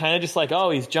 it's kind of just like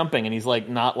he's jumping and he's like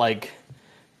not like.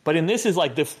 But in this is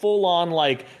like the full on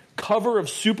like. Cover of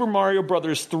Super Mario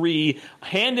Brothers 3,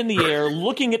 hand in the air,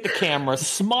 looking at the camera,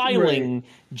 smiling,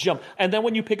 jump. And then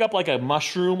when you pick up like a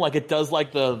mushroom, like it does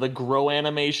like the grow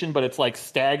animation, but it's like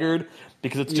staggered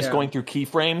because it's just going through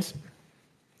keyframes.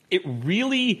 It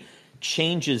really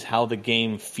changes how the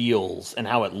game feels and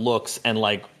how it looks and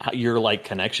like your like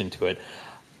connection to it.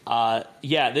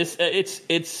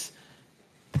 It's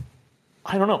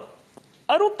I don't know.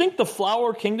 I don't think the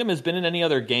Flower Kingdom has been in any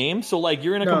other game, so like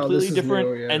you're in a completely different,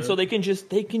 new, and so they can just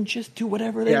do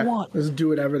whatever they want. Just do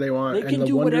whatever they want. They can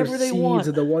do whatever they want.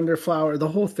 The Wonder Flower, the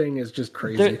whole thing is just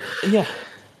crazy.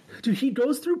 Dude, he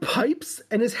goes through pipes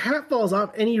and his hat falls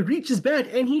off, and he reaches back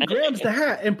and he grabs the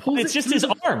hat and pulls it. It's just his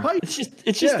arm. Pipe. It's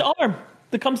just the arm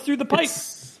that comes through the pipe.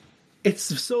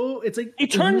 It's like he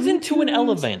turns into an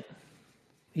elephant.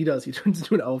 He does. He turns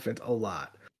into an elephant a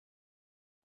lot.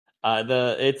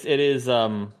 It's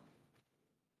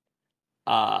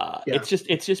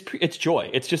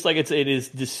joy. It's just like it is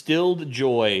distilled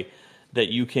joy that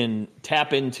you can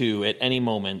tap into at any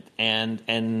moment, and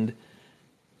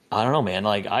I don't know, man.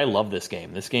 Like I love this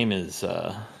game. This game is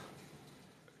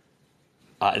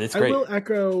it's great.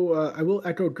 I will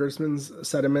echo Gerstmann's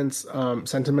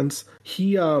sentiments.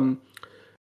 He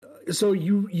So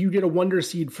you get a wonder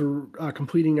seed for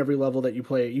completing every level that you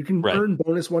play. You can Right. earn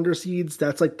bonus wonder seeds.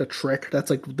 That's like the trick. That's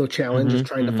like the challenge is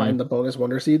trying to find the bonus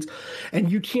wonder seeds.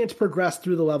 And you can't progress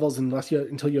through the levels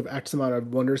until you have X amount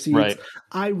of wonder seeds. Right.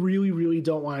 I really, really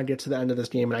don't want to get to the end of this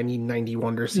game and I need 90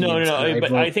 wonder seeds. No.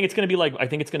 But I think it's going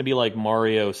to be like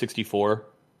Mario 64.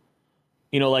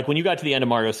 You know, like when you got to the end of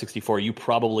Mario 64, you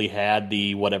probably had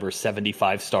the whatever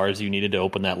 75 stars you needed to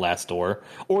open that last door,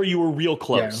 or you were real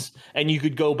close, and you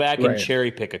could go back and cherry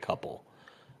pick a couple.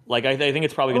 Like I think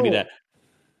it's probably going to be that.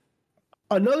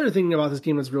 Another thing about this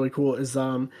game that's really cool is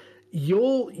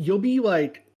you'll be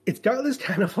like, it's got this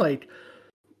kind of like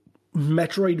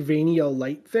Metroidvania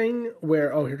light thing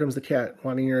where, oh, here comes the cat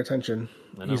wanting your attention.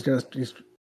 He's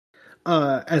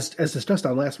as discussed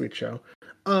on last week's show.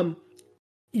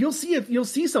 You'll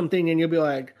see something and you'll be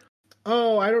like,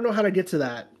 oh, I don't know how to get to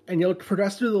that. And you'll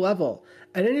progress through the level.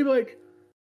 And then you'll be like,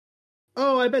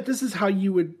 oh, I bet this is how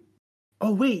you would,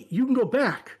 oh, wait, you can go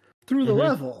back through the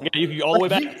level. Yeah, you can go all the way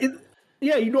back.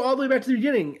 You go all the way back to the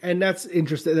beginning. And that's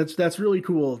interesting. That's really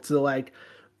cool to like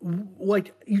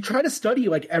you try to study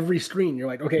like every screen. You're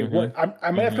like, okay, what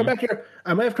I might have come back here.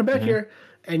 I might have come back here.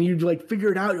 And you like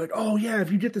figure it out. You're like, oh yeah, if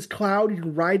you get this cloud, you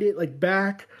can ride it like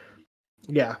back.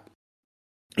 Yeah.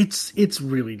 It's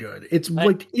really good. It's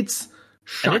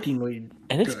shockingly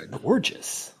and it's good.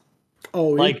 Gorgeous. Oh,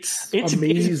 like it's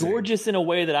amazing. It's gorgeous in a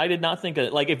way that I did not think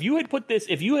of. Like if you had put this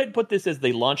as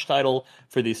the launch title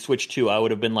for the Switch 2, I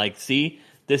would have been like, see,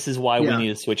 this is why we need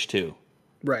a Switch 2.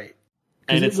 Right.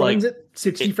 And it runs at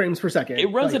 60 frames per second. It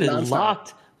runs like, at a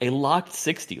locked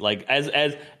 60. Like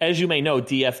as you may know,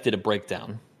 DF did a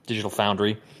breakdown, Digital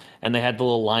Foundry, and they had the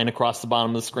little line across the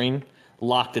bottom of the screen.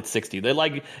 Locked at 60. They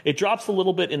like it drops a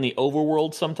little bit in the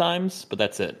overworld sometimes, but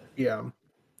that's it. Yeah.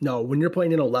 No, when you're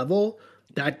playing in a level,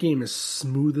 that game is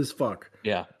smooth as fuck.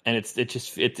 Yeah, and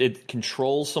it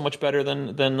controls so much better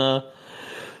than New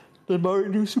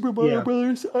Super Mario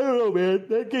Brothers. I don't know, man.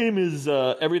 That game is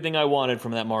everything I wanted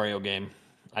from that Mario game.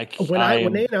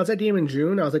 When they announced that game in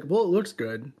June, I was like, well, it looks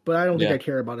good, but I don't think I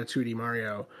care about a 2D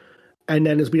Mario. And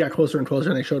then as we got closer and closer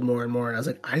and they showed more and more, and I was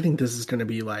like, I think this is going to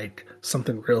be like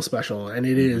something real special. And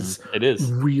it is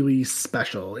really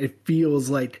special. It feels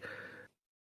like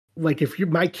if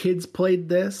my kids played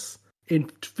this in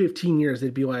 15 years,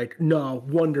 they'd be like, no,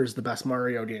 Wonder's the best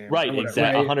Mario game. Right,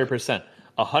 exactly. 100%.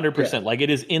 100%. Yeah. Like it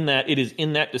is in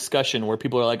that discussion where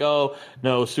people are like, oh,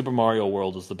 no, Super Mario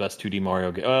World is the best 2D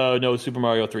Mario game. Oh, no, Super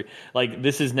Mario 3. Like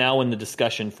this is now in the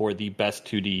discussion for the best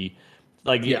 2D.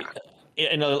 Like, yeah.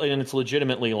 And it's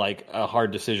legitimately like a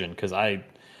hard decision because I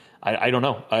don't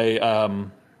know.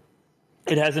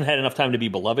 It hasn't had enough time to be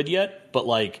beloved yet, but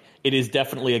like it is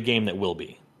definitely a game that will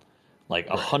be. Like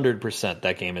 100%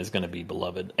 that game is going to be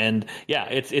beloved. And yeah,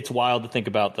 it's wild to think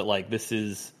about that. Like if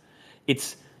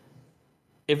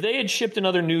they had shipped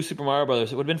another new Super Mario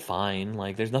Brothers, it would have been fine.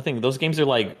 Like there's nothing. Those games are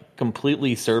like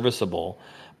completely serviceable,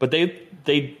 but they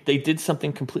did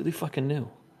something completely fucking new,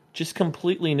 just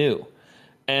completely new.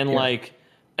 And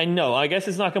and no, I guess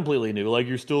it's not completely new. Like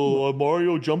you're still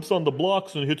Mario jumps on the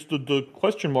blocks and hits the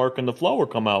question mark and the flower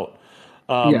come out.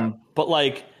 But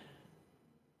like,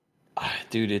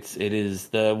 dude, it is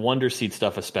the Wonder Seed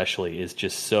stuff especially is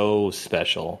just so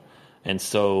special and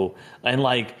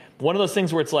like one of those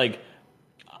things where it's like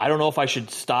I don't know if I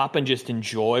should stop and just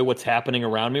enjoy what's happening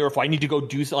around me or if I need to go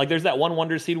do something. Like there's that one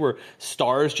Wonder Seed where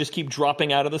stars just keep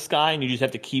dropping out of the sky and you just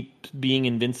have to keep being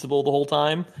invincible the whole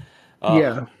time.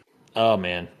 Oh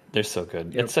man, they're so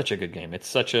good. Yep. It's such a good game. It's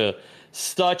such a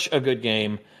good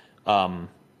game.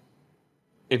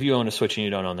 If you own a Switch and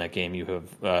you don't own that game, you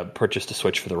have purchased a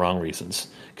Switch for the wrong reasons.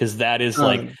 Because that is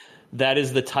that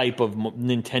is the type of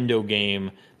Nintendo game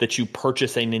that you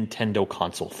purchase a Nintendo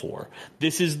console for.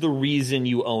 This is the reason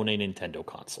you own a Nintendo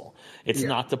console. It's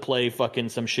not to play fucking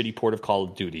some shitty port of Call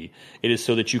of Duty. It is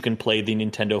so that you can play the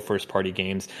Nintendo first-party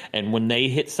games. And when they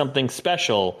hit something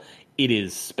special, it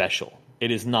is special.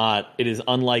 It is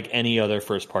unlike any other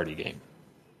first-party game.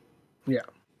 Yeah.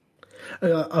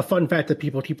 A fun fact that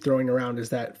people keep throwing around is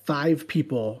that 5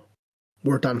 people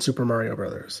worked on Super Mario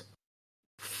Brothers.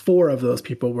 4 of those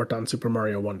people worked on Super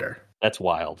Mario Wonder. That's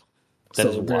wild. That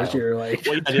is wild.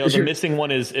 The missing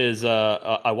one is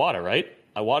Iwata, right?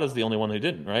 Iwata's the only one who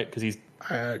didn't, right? Because he's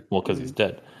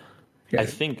dead. Yeah. I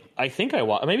think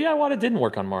Iwata. Maybe Iwata didn't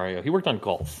work on Mario. He worked on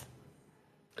Golf.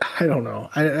 I don't know.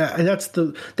 That's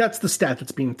the stat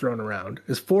that's being thrown around.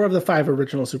 Is 4 of the 5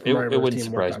 original Super Mario Bros.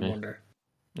 Team worked on Wonder.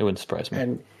 It wouldn't surprise me.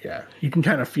 And you can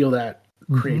kind of feel that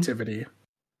creativity.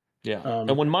 Yeah.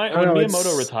 And when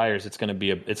Miyamoto retires, it's going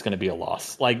to be a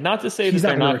loss. Like not to say that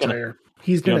they're not going to retire.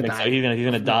 He's going to die. So? He's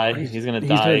going to die. He's going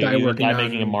to die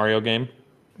making a Mario game.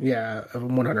 Yeah,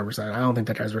 100%. I don't think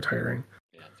that guy's retiring.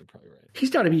 Yeah, you're probably right. He's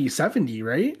got to be 70,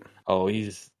 right? Oh,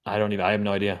 I have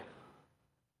no idea.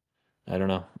 I don't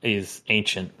know. He's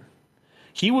ancient.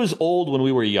 He was old when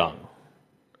we were young.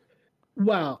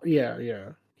 Wow.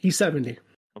 Yeah. He's 70.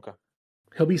 Okay.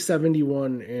 He'll be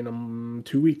 71 in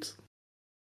 2 weeks.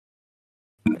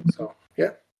 So,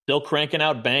 yeah. Still cranking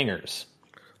out bangers.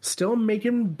 Still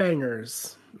making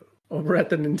bangers over at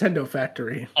the Nintendo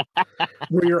factory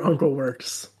where your uncle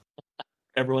works.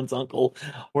 Everyone's uncle.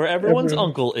 Where everyone's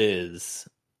uncle is.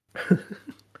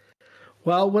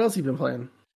 Well, what else have you been playing?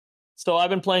 So I've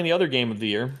been playing the other game of the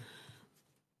year.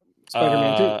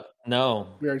 Spider-Man 2? No.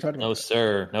 We already talked about No,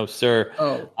 sir. No, sir.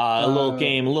 Oh. A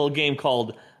little game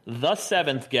called The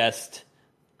Seventh Guest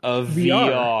of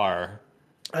VR.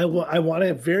 I want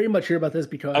to very much hear about this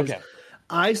because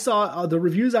I saw the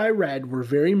reviews I read were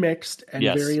very mixed and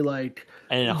very like...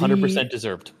 And 100%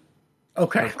 deserved.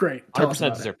 Okay, great.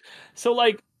 100% deserved. So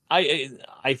like, I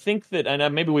think that,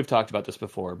 and maybe we've talked about this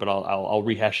before, but I'll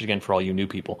rehash it again for all you new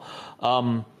people.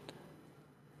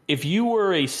 If you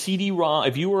were a CD-ROM,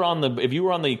 if you were on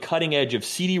the cutting edge of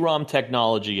CD-ROM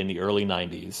technology in the early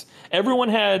 90s, everyone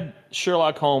had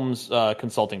Sherlock Holmes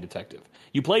Consulting Detective.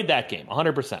 You played that game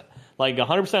 100%. Like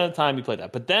 100% of the time you played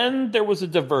that. But then there was a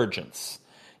divergence.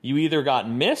 You either got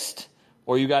Myst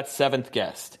or you got Seventh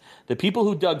Guest. The people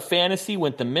who dug fantasy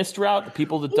went the Myst route. The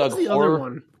people that dug horror. Other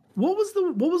one? What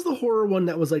was the horror one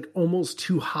that was like almost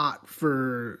too hot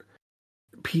for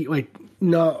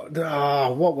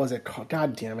what was it called?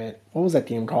 God damn it. What was that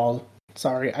game called?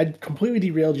 Sorry, I completely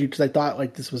derailed you because I thought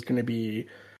like this was going to be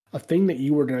a thing that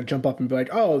you were going to jump up and be like,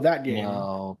 oh, that game.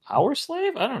 No. Power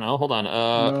Slave? I don't know. Hold on.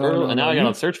 Now I got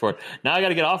to search for it. Now I got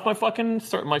to get off my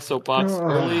my soapbox.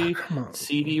 Early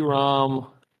CD-ROM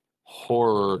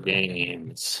horror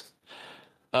games.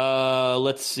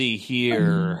 Let's see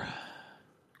here.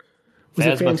 Was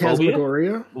it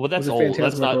Phantasmagoria? Well, that's old.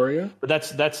 That's not. But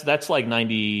that's like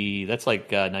 90. That's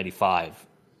like 95.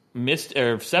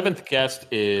 Seventh Guest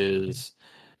is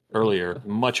earlier,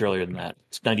 much earlier than that.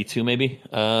 It's 92 maybe.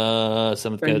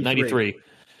 Seventh Guest 93.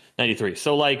 93.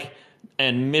 So like,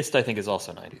 and Myst I think is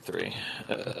also 93.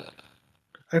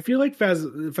 I feel like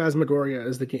Phasmagoria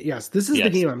is the game. Yes, this is the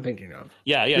game I'm thinking of.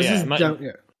 Yeah.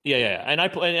 And I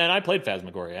played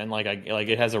Phasmagoria, and like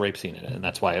it has a rape scene in it, and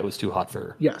that's why it was too hot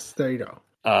for. Yes, there you go.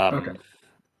 Okay.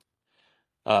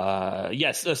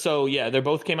 Yes. So yeah, they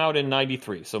both came out in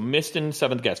 93. So Myst and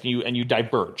Seventh Guest, and you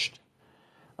diverged.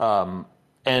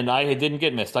 And I didn't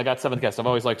get Myst. I got Seventh Guest. I've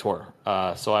always liked horror.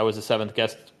 So I was a Seventh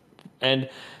Guest, and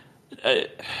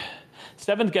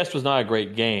Seventh Guest was not a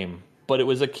great game, but it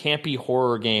was a campy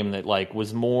horror game that like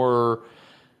was more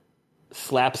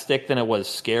slapstick than it was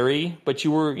scary. But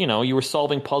you were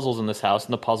solving puzzles in this house,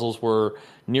 and the puzzles were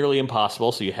nearly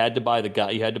impossible. So you had to buy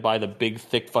the big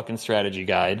thick fucking strategy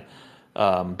guide.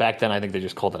 Back then, I think they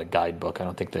just called it a guidebook. I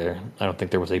don't think there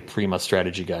was a Prima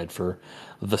strategy guide for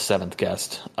the Seventh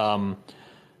Guest. And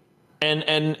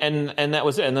that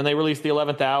was it. And then they released the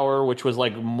 11th Hour, which was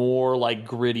like more like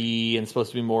gritty and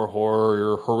supposed to be more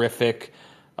horror or horrific.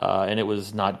 And it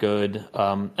was not good.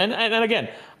 And again,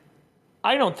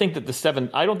 I don't think that the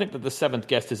Seventh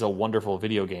Guest is a wonderful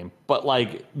video game, but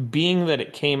like being that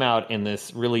it came out in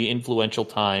this really influential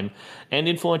time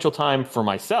for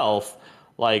myself,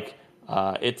 like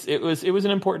it was an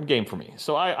important game for me.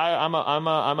 So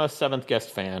I'm a Seventh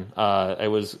Guest fan. It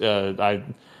was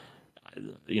one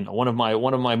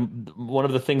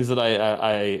of the things that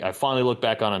I finally look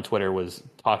back on Twitter was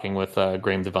talking with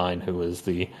Graham Devine, who was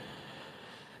the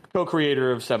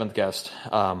co-creator of Seventh Guest,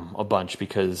 a bunch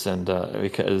because he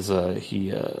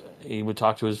would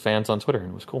talk to his fans on Twitter,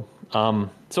 and it was cool. So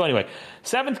anyway,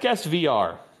 Seventh Guest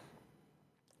VR.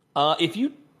 If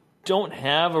you don't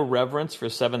have a reverence for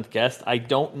Seventh Guest, I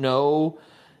don't know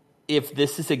if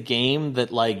this is a game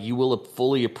that like you will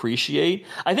fully appreciate.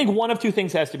 I think one of two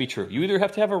things has to be true. You either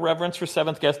have to have a reverence for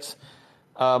Seventh Guests,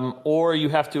 or you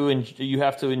have to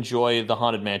enjoy the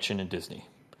Haunted Mansion in Disney,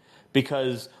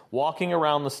 because walking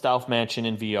around the Stauf Mansion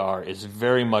in VR is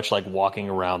very much like walking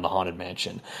around the Haunted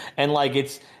Mansion, and like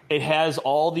it has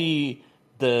all the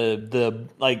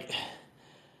like.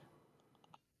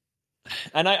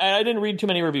 And I didn't read too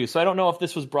many reviews, so I don't know if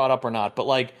this was brought up or not. But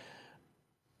like,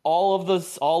 all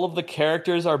of the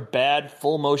characters are bad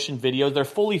full motion videos. They're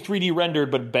fully 3D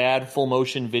rendered, but bad full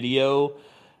motion video,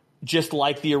 just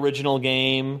like the original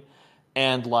game.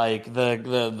 And like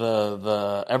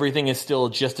the everything is still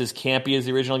just as campy as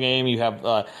the original game. You have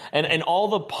and all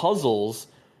the puzzles,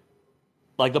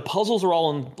 like the puzzles are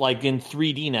all in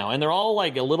 3D now, and they're all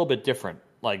like a little bit different.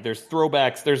 Like there's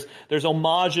throwbacks, there's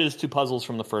homages to puzzles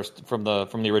from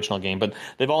the original game, but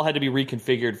they've all had to be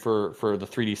reconfigured for the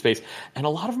 3D space. And a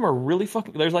lot of them are really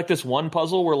fucking. There's like this one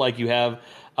puzzle where like you have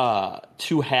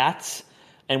 2 hats,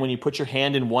 and when you put your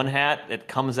hand in one hat, it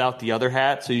comes out the other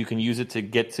hat, so you can use it to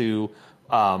get to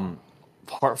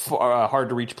hard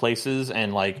to reach places,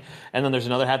 and then there's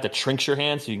another hat that shrinks your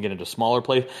hand so you can get into smaller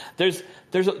place. There's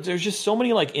just so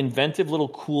many like inventive little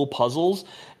cool puzzles,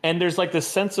 and there's like this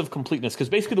sense of completeness, because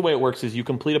basically the way it works is you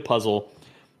complete a puzzle,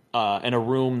 and a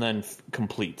room then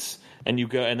completes, and you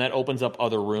go, and that opens up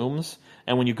other rooms.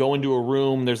 And when you go into a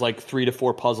room, there's like 3 to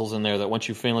 4 puzzles in there that once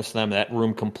you finish them, that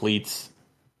room completes.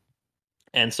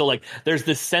 And so, like, there's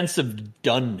this sense of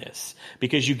doneness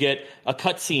because you get a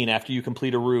cutscene after you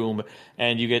complete a room,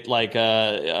 and you get like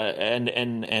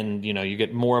and you know, you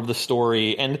get more of the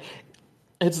story, and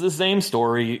it's the same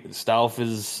story. Stalf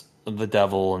is the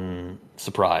devil and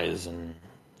surprise, and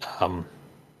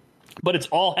but it's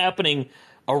all happening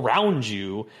around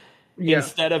you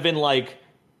instead of in like,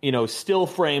 you know, still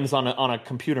frames on a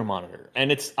computer monitor. And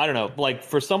it's, I don't know, like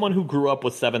for someone who grew up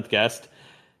with Seventh Guest,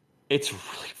 it's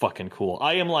really fucking cool.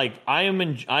 I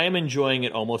am enjoying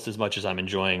it almost as much as I'm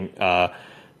enjoying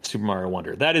Super Mario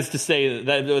Wonder. That is to say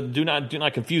that do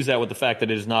not confuse that with the fact that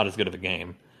it is not as good of a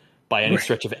game by any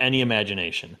stretch of any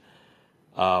imagination.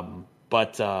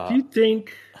 But do you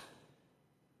think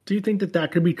that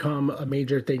could become a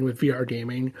major thing with VR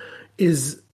gaming?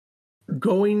 Is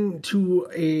going to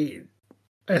a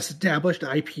established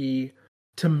IP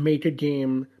to make a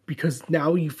game because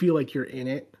now you feel like you're in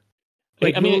it?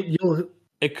 Like, I mean,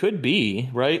 it could be,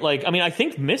 right? Like, I mean, I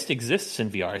think Myst exists in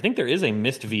VR. I think there is a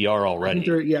Myst VR already.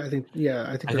 I think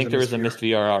there is a Myst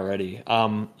VR already.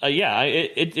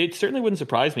 It certainly wouldn't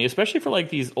surprise me, especially for like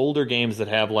these older games that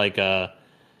have like I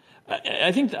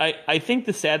think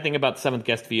the sad thing about Seventh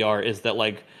Guest VR is that,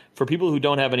 like, for people who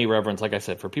don't have any reverence, like I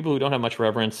said, for people who don't have much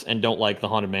reverence and don't like the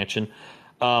Haunted Mansion,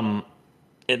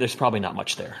 there's probably not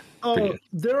much there. Oh,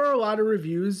 there are a lot of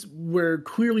reviews where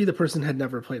clearly the person had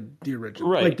never played the original.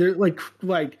 Right. Like they're like,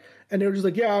 and they were just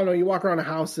like, yeah, I don't know, you walk around a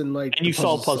house and like, and you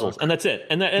solve puzzles, and that's it.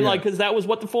 Like, because that was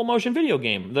what the full motion video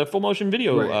game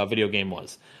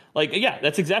was. Like, yeah,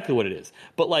 that's exactly what it is.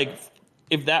 But like,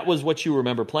 if that was what you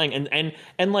remember playing,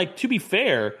 and like, to be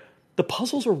fair, the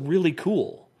puzzles are really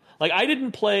cool. Like, I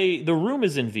didn't play, The Room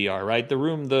is in VR, right? The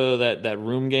Room, that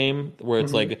Room game where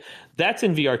it's like, that's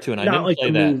in VR too, and I didn't like play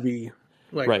the that. Movie,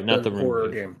 like right, not the horror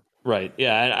movie. Game. Right,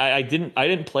 yeah, I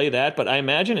didn't play that, but I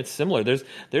imagine it's similar.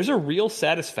 There's a real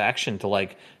satisfaction to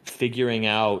like figuring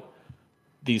out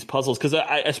these puzzles, because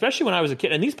especially when I was a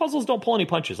kid, and these puzzles don't pull any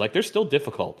punches. Like, they're still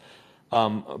difficult.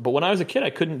 But when I was a kid, I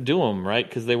couldn't do them, right?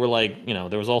 Because they were like, you know,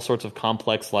 there was all sorts of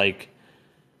complex like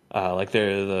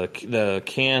the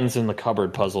cans in the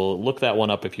cupboard puzzle. Look that one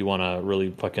up if you want to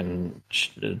really fucking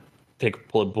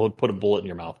put a bullet in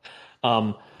your mouth.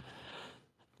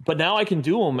 But now I can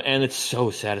do them, and it's so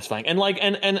satisfying. And like,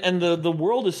 and the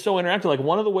world is so interactive. Like,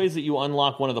 one of the ways that you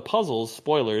unlock one of the puzzles,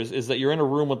 spoilers, is that you're in a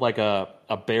room with like a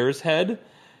bear's head.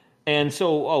 And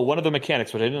so, one of the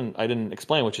mechanics, which I didn't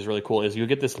explain, which is really cool, is you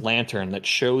get this lantern that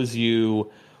shows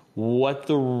you what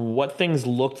things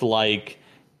looked like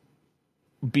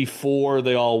before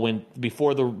they all went, it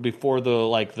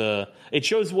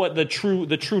shows what the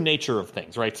true nature of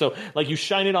things, right? So like, you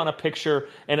shine it on a picture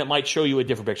and it might show you a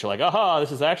different picture, like, aha,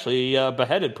 this is actually a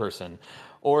beheaded person.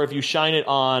 Or if you shine it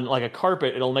on like a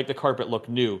carpet, it'll make the carpet look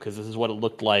new, because this is what it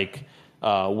looked like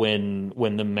when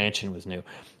the mansion was new.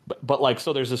 But like,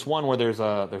 so there's this one where there's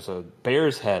a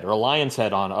bear's head or a lion's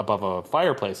head on above a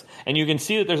fireplace, and you can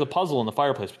see that there's a puzzle in the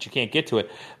fireplace, but you can't get to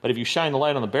it. But if you shine the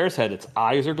light on the bear's head, its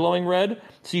eyes are glowing red.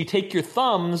 So you take your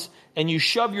thumbs and you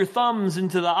shove your thumbs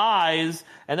into the eyes,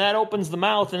 and that opens the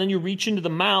mouth, and then you reach into the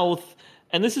mouth.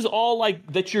 And this is all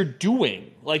like that you're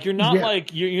doing. Like, you're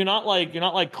not you're not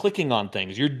like clicking on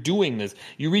things. You're doing this.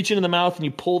 You reach into the mouth and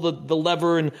you pull the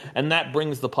lever, and that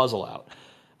brings the puzzle out.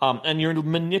 And you're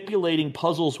manipulating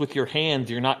puzzles with your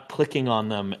hands. You're not clicking on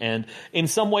them. And in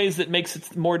some ways it makes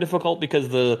it more difficult because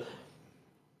the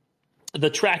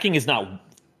tracking is not,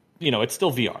 you know, it's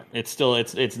still VR.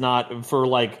 It's not, for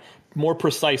like more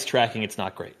precise tracking, it's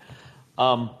not great.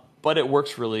 But it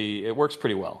works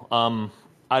pretty well.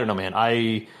 I don't know, man.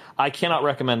 I cannot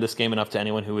recommend this game enough to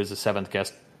anyone who is a Seventh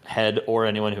Guest head or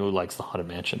anyone who likes the Haunted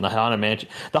Mansion. The Haunted Mansion,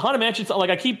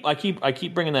 like, I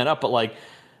keep bringing that up, but like,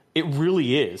 it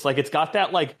really is. Like, it's got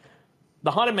that, like,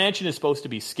 the Haunted Mansion is supposed to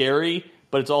be scary,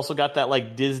 but it's also got that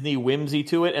like Disney whimsy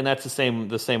to it, and that's the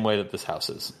same way that this house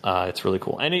is. It's really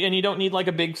cool, and you don't need like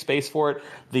a big space for it.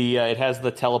 It has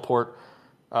the teleport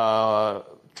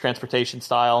transportation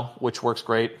style, which works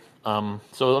great.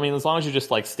 So I mean, as long as you're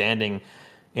just like standing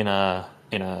in a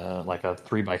like a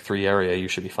 3x3 area, you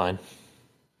should be fine.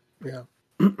 Yeah.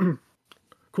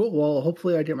 Cool. Well,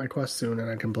 hopefully I get my Quest soon and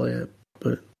I can play it.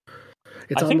 But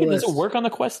it's I on think the does list. it work on the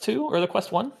Quest 2 or the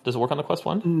Quest 1? Does it work on the Quest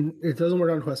 1? It doesn't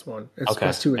work on Quest 1. It's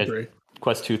Quest 2 and 3.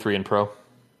 Quest 2, 3, and Pro.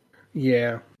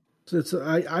 Yeah. So it's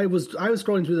I was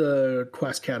scrolling through the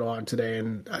Quest catalog today,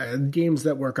 and games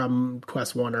that work on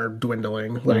Quest 1 are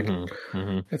dwindling. Like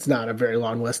it's not a very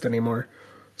long list anymore.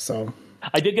 So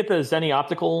I did get the Zenny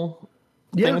optical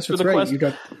things for that's the right.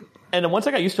 Quest. And then once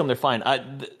I got used to them, they're fine.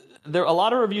 There a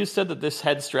lot of reviews said that this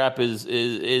head strap is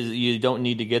you don't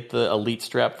need to get the Elite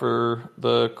strap for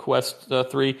the Quest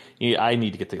 3. I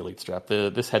need to get the Elite strap.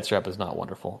 This head strap is not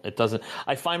wonderful. It doesn't.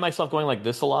 I find myself going like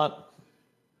this a lot.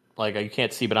 Like you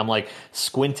can't see, but I'm like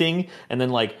squinting, and then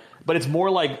like, but it's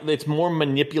more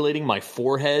manipulating my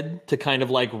forehead to kind of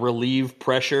like relieve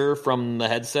pressure from the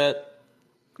headset.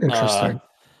 Interesting.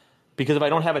 Because if I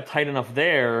don't have it tight enough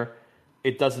there,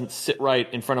 it doesn't sit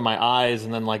right in front of my eyes,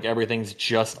 and then like everything's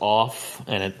just off,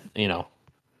 and it, you know.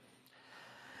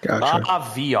 Gotcha.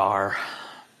 VR,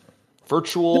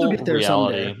 virtual reality.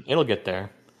 Someday. It'll get there.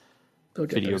 They'll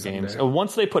get Video there games. someday. And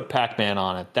once they put Pac-Man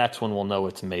on it, that's when we'll know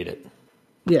it's made it.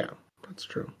 Yeah, that's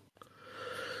true.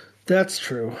 That's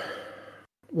true.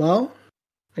 Well,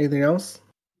 anything else?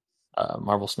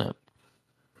 Marvel Snap.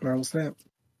 Marvel Snap.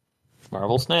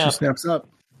 Marvel 2 Snap. snaps up.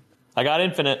 I got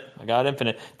Infinite.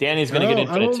 Danny's going to get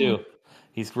Infinite too.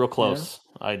 He's real close.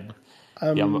 Yeah.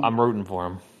 I'm rooting for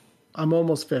him. I'm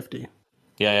almost 50.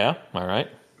 Yeah. All right.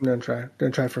 I'm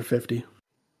gonna try for 50.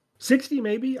 60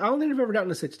 maybe. I don't think I've ever gotten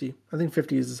to 60. I think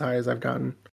 50 is as high as I've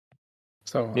gotten.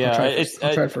 So yeah,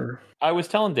 I'll try for. I was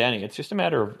telling Danny, it's just a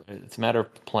matter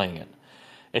of playing it.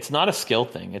 It's not a skill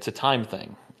thing; it's a time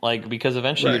thing. Like because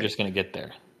eventually you're just going to get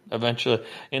there. Eventually,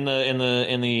 in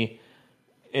the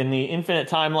infinite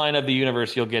timeline of the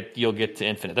universe, you'll get to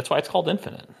infinite. That's why it's called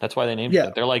infinite. That's why they named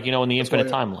it. They're like, in the infinite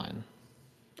timeline.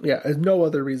 Yeah, there's no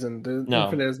other reason.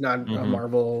 Infinite is not a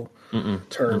Marvel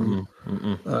term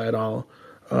at all.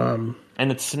 And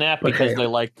it's Snap because they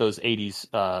like those 80s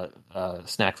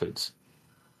snack foods.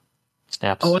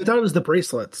 Snaps. Oh, I thought it was the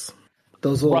bracelets.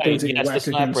 Those little things that you yes, whack the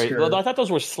slap against your... Well, I thought those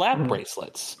were slap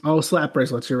bracelets. Oh, slap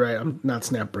bracelets. You're right. I'm not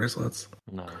snap bracelets.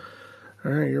 No.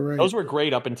 All right, you're right. Those were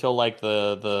great up until like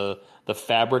the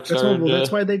fabric started.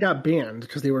 That's why they got banned,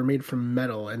 because they were made from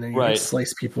metal, and then you would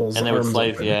slice people's and they arms would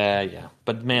slice. open. Yeah.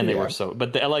 But man, they were so.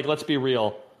 But let's be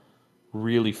real,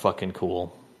 really fucking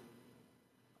cool.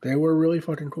 They were really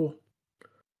fucking cool.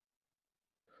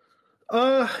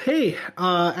 Hey,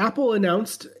 Apple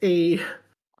announced a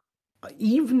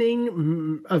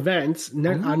evening event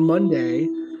on Monday,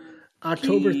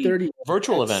 October 30th.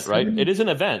 Virtual event, right? It is an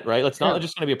event, right? It's not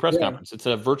just going to be a press conference. It's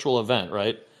a virtual event,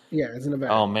 right? Yeah, it's an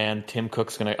event. Oh man, Tim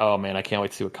Cook's gonna. Oh man, I can't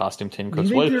wait to see what costume Tim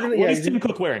Cook's. What is Tim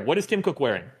Cook wearing? What is Tim Cook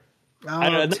wearing? I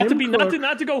don't know,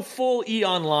 not to go full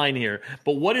Eon line here,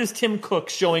 but what is Tim Cook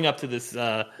showing up to this?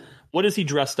 What is he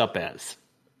dressed up as?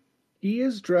 He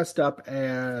is dressed up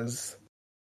as...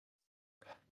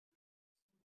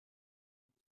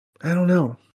 I don't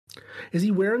know. Is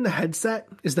he wearing the headset?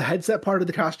 Is the headset part of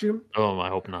the costume? Oh, I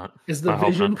hope not. Is the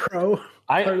Vision Pro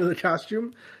part of the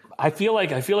costume? I feel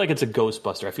like it's a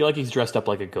Ghostbuster. I feel like he's dressed up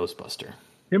like a Ghostbuster.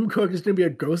 Tim Cook is going to be a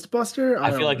Ghostbuster?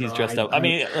 I feel like he's dressed up. I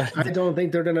mean, I don't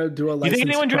think they're going to do a license. You think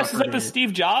anyone dresses up as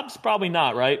Steve Jobs? Probably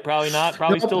not, right? Probably not.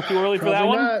 Probably still too early for that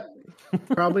one.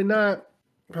 Probably not.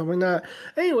 Probably not.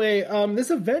 Anyway, this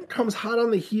event comes hot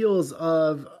on the heels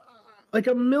of like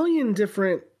a million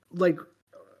different like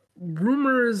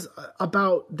rumors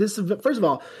about this event. First of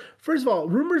all,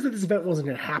 rumors that this event wasn't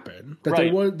going to happen. That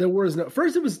there was no.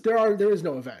 First, there is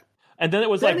no event. And then it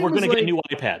was we're going to get new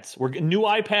iPads. We're getting new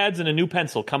iPads and a new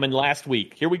pencil coming last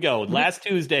week. Here we go. Last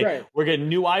Tuesday, we're getting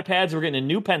new iPads. We're getting a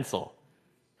new pencil.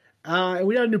 We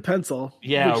got a new pencil.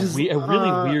 Yeah, a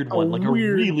really weird one. Like a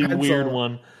really weird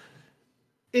one.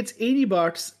 It's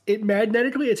 $80. It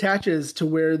magnetically attaches to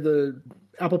where the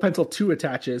Apple Pencil 2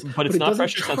 attaches, but it's not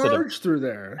pressure sensitive through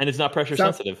there, and it's not pressure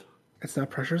sensitive. It's not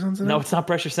pressure sensitive. No, it's not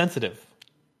pressure sensitive.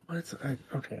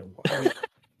 Okay.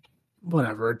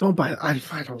 Whatever. Don't buy it.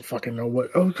 I don't fucking know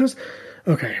what. Oh, because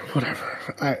okay,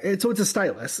 whatever. So it's a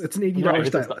stylus. It's an $80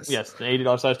 stylus. Yes, an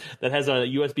 $80 stylus that has a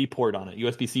USB port on it,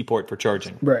 USB-C port for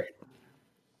charging. Right.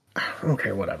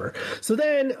 Okay, whatever. So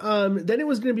then it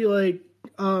was going to be like,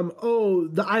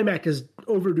 the iMac is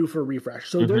overdue for a refresh.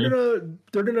 So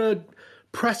they're gonna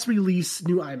press release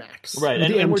new iMacs. Right,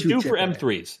 and we're due for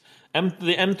M3s.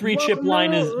 The M3 chip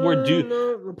line is we're due.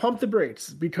 No, pump the brakes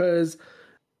because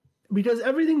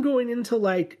everything going into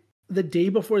like the day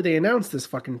before they announced this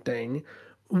fucking thing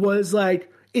was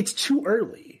like, it's too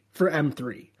early for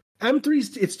M3.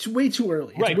 M3's it's way too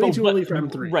early. It's Right, way too early for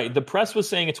M3. Right, the press was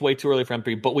saying it's way too early for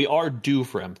M3, but we are due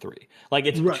for M3. Like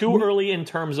it's Right. too early in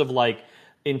terms of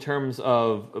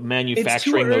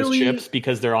manufacturing those early. chips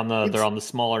because they're on the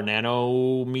smaller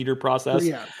nanometer process.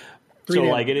 Yeah. So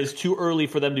like it is too early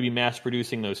for them to be mass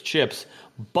producing those chips,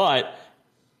 but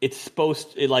it's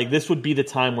this would be the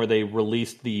time where they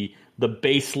released the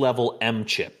base level M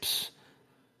chips.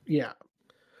 Yeah.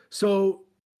 So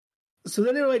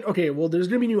then they're like, okay, well, there's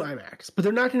going to be new iMacs, but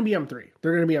they're not going to be M3.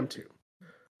 They're going to be M2.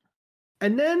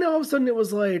 And then all of a sudden it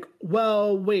was like,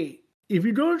 well, wait, if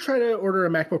you go to try to order a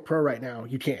MacBook Pro right now,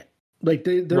 you can't. Like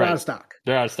they're out of stock.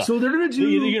 They're out of stock. So they're going to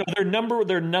do their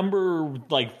number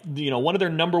like one of their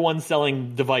number one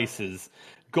selling devices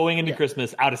going into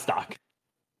Christmas out of stock.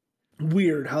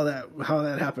 Weird how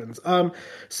that happens. So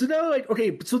now like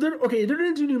they're going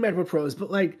to do new MacBook Pros, but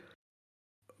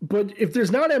if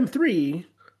there's not M3,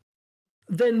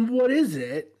 then what is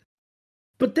it?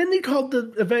 But then they called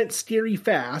the event Scary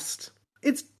Fast.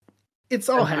 It's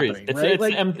all happening, right?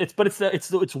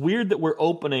 It's weird that we're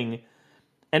opening,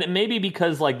 and it may be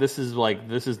because this is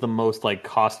the most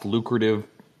cost lucrative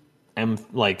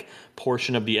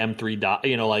portion of the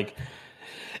M3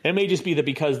 it may just be that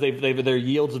because their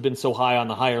yields have been so high on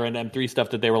the higher end M3 stuff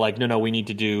that they were like, no, we need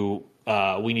to do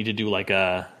an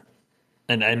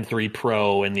M3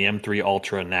 Pro and the M3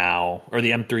 Ultra now, or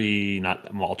the M3 not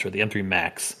Ultra, the M3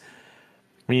 Max.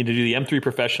 We need to do the M3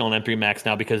 Professional and M3 Max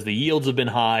now because the yields have been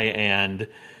high and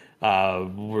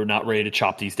we're not ready to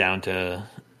chop these down to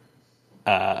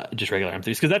just regular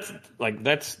M3s. Because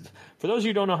that's for those of you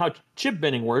who don't know how chip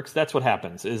binning works, that's what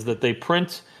happens is that they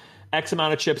print X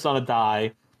amount of chips on a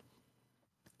die.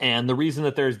 And the reason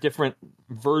that there's different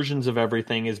versions of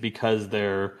everything is because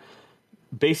they're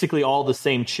basically all the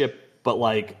same chip, but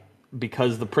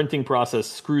because the printing process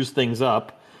screws things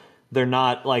up, they're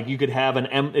not you could have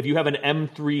if you have an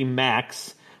M3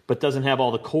 Max but doesn't have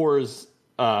all the cores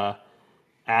all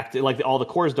the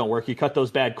cores don't work, you cut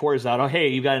those bad cores out. Oh, hey,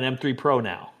 you got an M3 Pro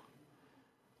now.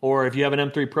 Or if you have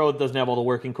an M3 Pro that doesn't have all the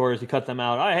working cores, you cut them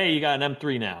out. Oh, hey, you got an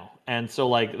M3 now. And so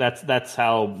that's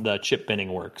how the chip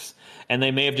binning works. And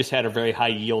they may have just had a very high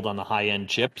yield on the high-end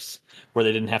chips where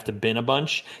they didn't have to bin a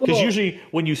bunch. Because usually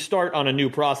when you start on a new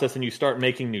process and you start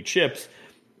making new chips,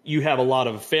 you have a lot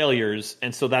of failures.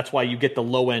 And so that's why you get the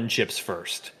low-end chips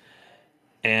first.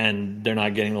 And they're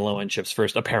not getting the low-end chips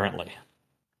first, apparently.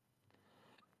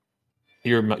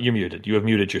 You're muted. You have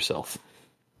muted yourself.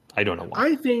 I don't know why.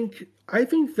 I think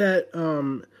that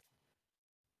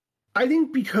I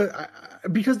think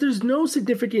because there's no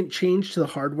significant change to the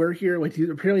hardware here.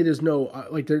 Apparently there's no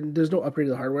there's no upgrade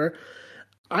to the hardware.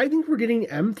 I think we're getting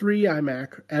M3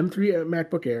 iMac, M3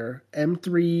 MacBook Air,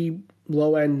 M3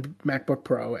 low end MacBook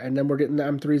Pro, and then we're getting the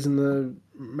M3s in the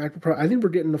MacBook Pro. I think we're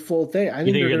getting the full thing. I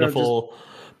think you're getting the full,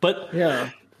 but yeah.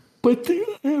 But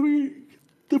the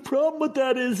problem with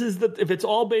that is that if it's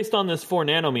all based on this 4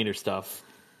 nanometer stuff.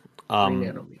 3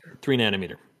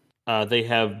 nanometer. They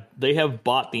have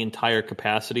bought the entire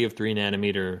capacity of 3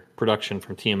 nanometer production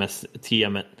from TSMC.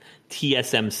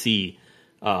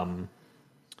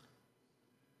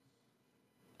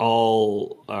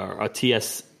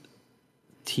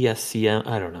 TSCM.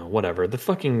 I don't know. Whatever the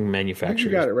fucking manufacturer.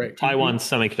 You got it right. Taiwan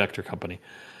Semiconductor Company.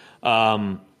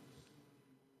 Semiconductor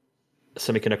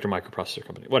microprocessor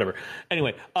company. Whatever.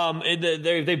 Anyway,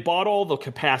 they bought all the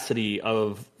capacity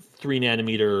of 3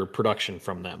 nanometer production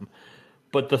from them.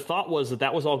 But the thought was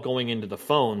that was all going into the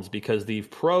phones because the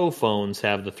Pro phones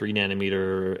have the 3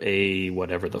 nanometer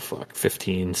whatever the fuck,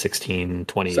 15, 16,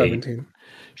 28. 17.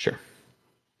 Sure.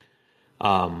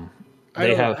 I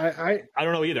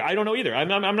don't know either.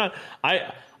 I'm not.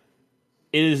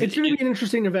 It's going to be an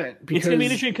interesting event. Because it's going to be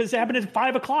interesting because it happened at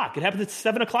 5 o'clock. It happened at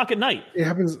 7 o'clock at night. It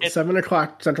happens at 7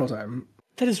 o'clock Central Time.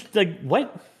 That is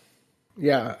what?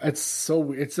 Yeah, it's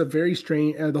a very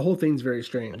strange. The whole thing's very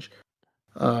strange.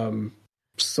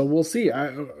 So we'll see.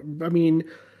 I mean,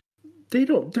 they're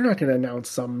not going to announce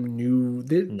some new.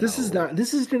 This is not.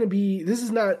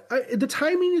 The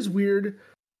timing is weird.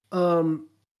 The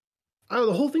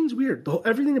whole thing's weird.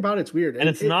 Everything about it's weird, and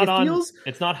it's not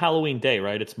it's not Halloween Day,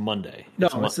 right? It's Monday.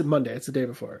 It's Monday. It's the day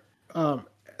before.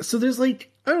 So there's I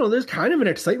don't know. There's kind of an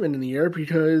excitement in the air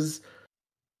because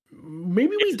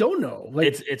maybe we don't know.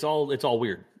 It's all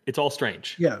weird. It's all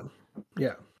strange. Yeah.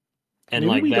 And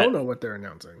maybe we don't know what they're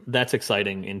announcing. That's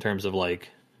exciting in terms of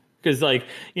because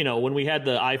when we had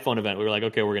the iPhone event, we were like,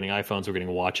 okay, we're getting iPhones, we're getting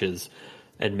watches,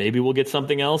 and maybe we'll get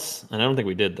something else. And I don't think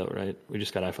we did though, right? We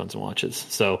just got iPhones and watches.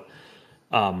 So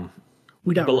we're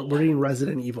getting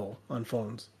Resident Evil on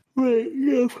phones. Right?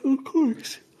 Yeah, of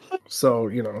course. So,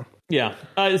 you know. Yeah.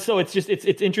 So it's just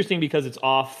it's interesting because it's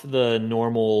off the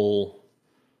normal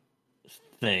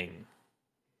thing.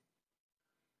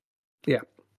 Yeah.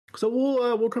 So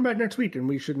we'll come back next week and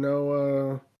we should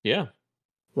know. Yeah.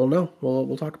 We'll know.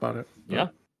 We'll talk about it. Yeah.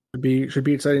 Should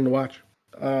be exciting to watch.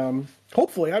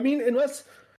 Hopefully, I mean, unless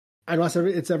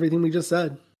it's everything we just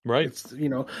said. Right. It's, you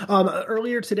know,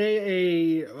 earlier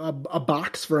today, a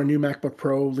box for a new MacBook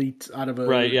Pro leaked out of a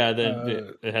right. Yeah.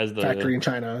 It has the factory in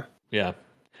China. Yeah,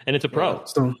 and it's a Pro. Yeah,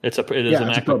 so, it is a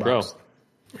MacBook Pro.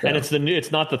 Yeah. And it's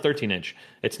it's not the 13-inch.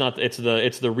 It's the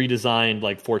redesigned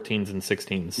like 14s and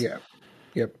 16s. Yeah.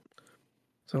 Yep.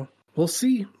 So we'll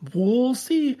see. We'll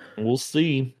see.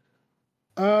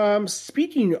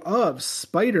 Speaking of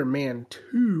Spider-Man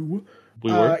 2,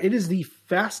 it is the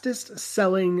fastest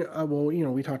selling. Well, you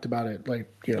know, we talked about it like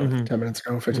 10 minutes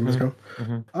ago, 15 minutes ago.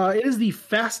 It is the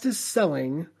fastest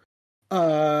selling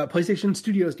PlayStation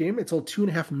Studios game. It sold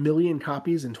 2.5 million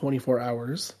copies in 24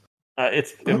 hours.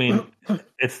 It's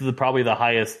probably the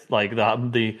highest, like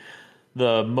the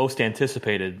most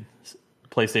anticipated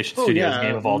PlayStation Studios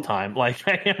game of all time. Like,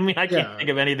 I mean, I can't think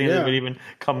of anything that would even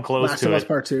come close to it. Last of Us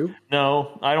Part 2?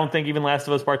 No, I don't think even Last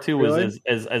of Us Part 2 was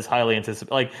as highly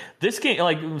anticipated. Like, this game,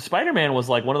 like, Spider-Man was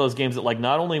like one of those games that, like,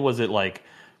 not only was it like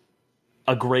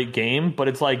a great game, but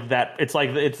it's like that. It's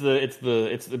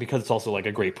because it's also like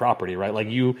a great property, right? Like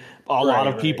a lot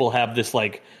of people have this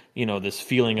like, you know, this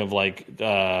feeling of like,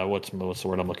 what's the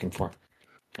word I'm looking for?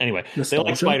 Anyway, Nostalgia?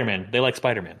 They like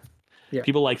Spider-Man. Yeah.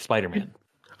 People like Spider-Man.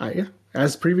 Yeah.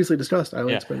 As previously discussed, I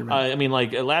like Spider-Man. I mean,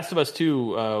 like Last of Us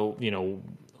 2, you know,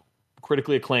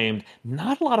 critically acclaimed,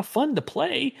 not a lot of fun to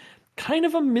play, kind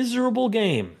of a miserable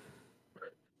game.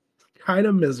 Kind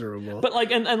of miserable. But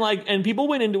like, and people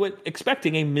went into it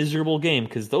expecting a miserable game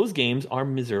because those games are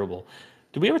miserable.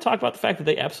 Did we ever talk about the fact that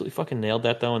they absolutely fucking nailed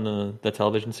that though in the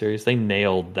television series? They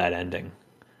nailed that ending.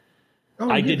 Oh,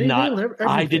 I did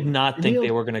not think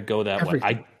they were going to go that way.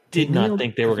 I did not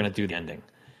think they were going to do the ending.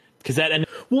 Because that ending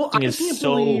is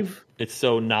it's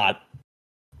so not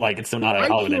a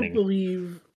Hollywood ending. I can't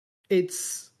believe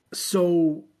it's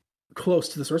so close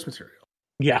to the source material.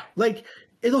 Yeah. Like,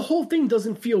 the whole thing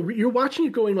doesn't feel... You're watching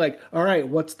it going like, all right,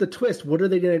 what's the twist? What are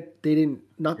they going to... They didn't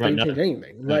change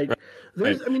anything. Like,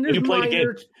 there's... I mean, there's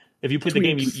minor... If you played the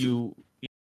game,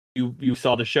 you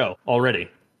saw the show already.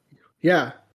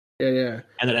 Yeah. Yeah.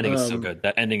 And that ending is so good.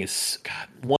 That ending is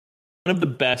one of the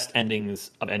best endings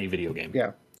of any video game.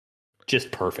 Yeah.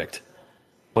 Just perfect.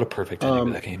 What a perfect ending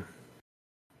to that game.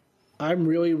 I'm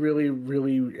really, really,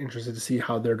 really interested to see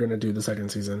how they're going to do the second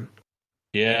season.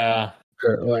 Yeah.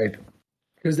 Like,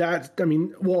 because I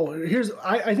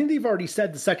think they've already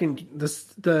said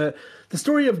the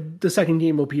story of the second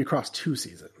game will be across 2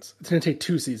 seasons. It's going to take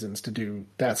 2 seasons to do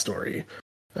that story.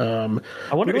 I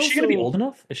wonder, is she going to be old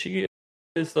enough?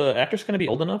 Is the actress going to be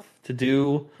old enough to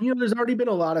do? You know, there's already been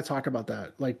a lot of talk about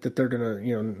that, like that they're gonna,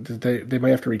 you know, they might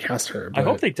have to recast her. But... I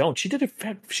hope they don't. She did a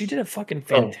fucking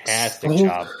fantastic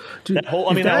job. Dude, the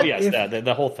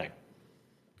whole thing.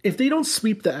 If they don't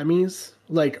sweep the Emmys,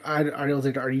 like I don't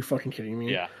think. Are you fucking kidding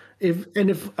me? Yeah. If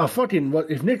Nick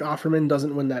Offerman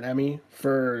doesn't win that Emmy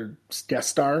for guest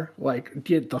star, like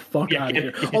get the fuck out of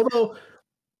here.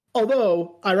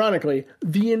 Although ironically,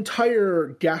 the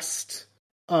entire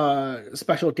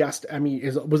special guest Emmy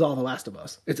was all The Last of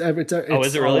Us. It's is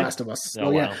it really? The Last of Us.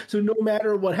 So, yeah. So no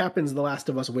matter what happens, The Last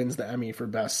of Us wins the Emmy for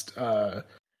best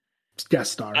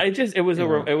guest star.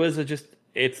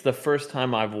 It's the first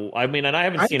time and I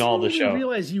haven't seen all the show. I didn't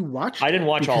realize you watched. I didn't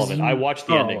watch all of it. I watched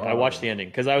the ending. I watched the ending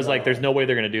because I was like, "There's no way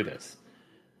they're going to do this."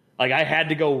 Like I had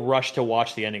to go rush to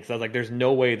watch the ending because I was like, "There's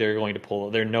no way they're going to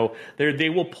pull. They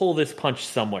will pull this punch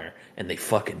somewhere," and they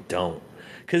fucking don't.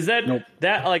 Because I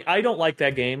don't like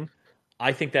that game.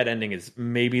 I think that ending is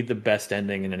maybe the best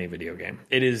ending in any video game.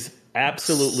 It is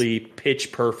absolutely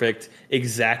pitch perfect,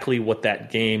 exactly what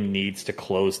that game needs to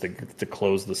close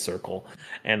the circle,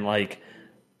 and like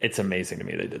it's amazing to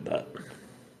me they did that.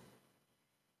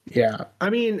 Yeah, I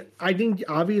mean, I think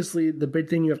obviously the big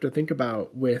thing you have to think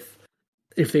about with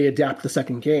if they adapt the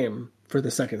second game for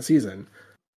the second season.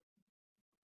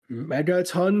 Mega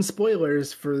ton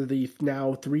spoilers for the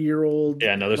now 3-year-old.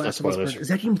 Yeah, no, there's no spoilers. Is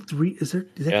that game 3? Is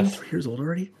that game 3 years old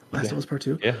already? Last of Us Part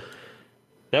 2. Yeah,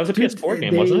 that was a PS4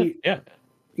 game, wasn't it? Yeah,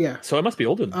 yeah. So it must be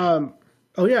older than that.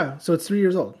 Oh yeah, so it's 3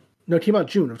 years old. No, it came out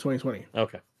June of 2020.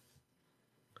 Okay.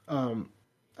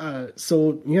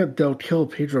 So yeah, they'll kill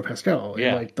Pedro Pascal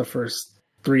in like the first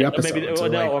 3 episodes.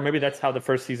 Or maybe that's how the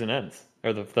first season ends,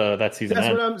 or that season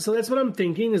ends. So that's what I'm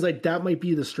thinking is like that might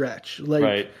be the stretch. Like.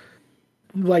 Right.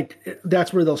 like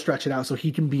that's where they'll stretch it out so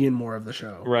he can be in more of the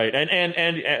show. Right,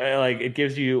 and like it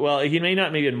gives you. Well, he may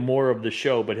not be in more of the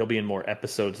show, but he'll be in more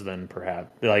episodes than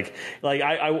perhaps. Like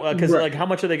I because Right. like how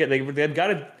much do they get? They've got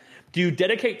to. Do you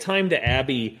dedicate time to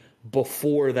Abby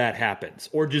before that happens,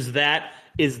 or does that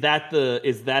is that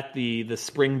the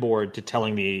springboard to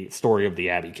telling the story of the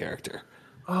Abby character?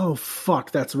 Oh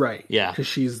fuck, that's right. Yeah. because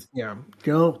she's yeah.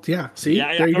 See,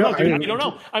 Yeah, there you I go. don't know, dude. I don't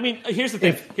know. I mean, here's the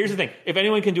thing. If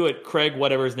anyone can do it, Craig,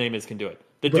 whatever his name is, can do it.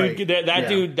 The Right. dude, Yeah.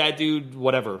 that dude,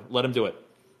 whatever. Let him do it.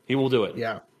 He will do it.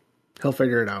 Yeah, he'll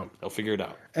figure it out. He'll figure it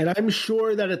out. And I'm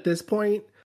sure that at this point,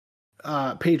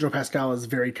 Pedro Pascal is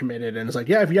very committed and is like,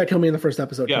 yeah, if you got to kill me in the first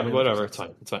episode, Yeah, kill me in the whatever. first It's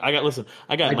fine. It's fine. I got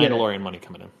get it. Mandalorian money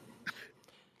coming in.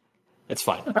 It's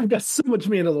fine. I've got so much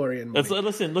Mandalorian money.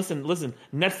 Listen.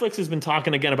 Netflix has been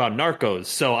talking again about Narcos,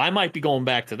 so I might be going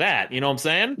back to that. You know what I'm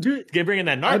saying? Dude, Get bringing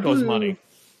that Narcos money.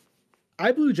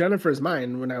 I blew Jennifer's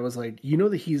mind when I was like,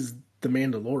 that he's the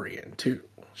Mandalorian too.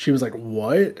 She was like,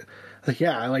 what? Like,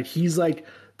 yeah, like he's like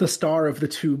the star of the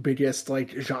two biggest like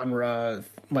genre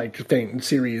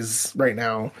series right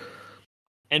now.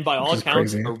 And by all is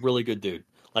accounts, crazy. a really good dude.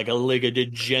 Like a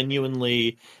dude,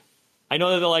 genuinely. I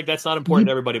know that they're like that's not important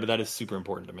to everybody, but that is super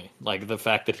important to me. Like the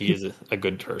fact that he is a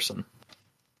good person.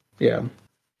 Yeah.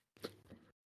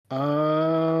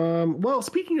 Well,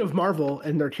 speaking of Marvel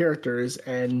and their characters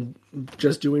and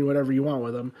just doing whatever you want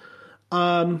with them,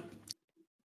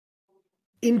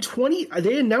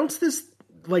 they announced this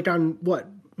like on what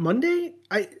Monday?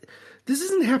 This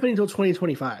isn't happening until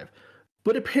 2025,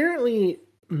 but apparently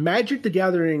Magic the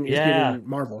Gathering is getting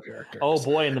Marvel characters. Oh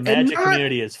boy, and the Magic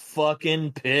community is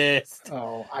fucking pissed.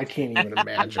 Oh, I can't even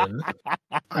imagine.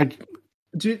 And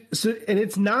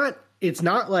it's not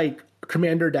like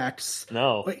Commander Decks.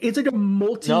 No, it's like a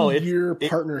multi-year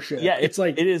partnership. Yeah, it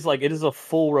is a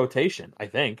full rotation. I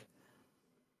think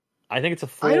it's a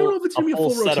full. I don't know if it's gonna be a full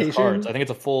set rotation. of cards. I think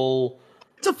it's a full.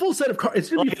 It's a full set of cards. It's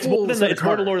gonna be a It's full more set of it's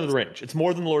more than cards. Lord of the Rings. It's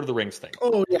more than the Lord of the Rings thing.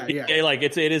 Oh yeah. Like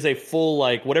it is a full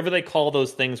like whatever they call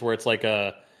those things where it's like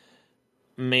a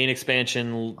main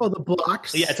expansion. Oh, the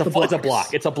blocks. Yeah, it's a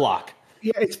block. It's a block.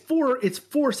 Yeah, it's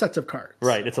four sets of cards.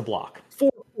 Right, it's a block.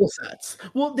 4 full sets.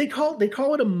 Well, they call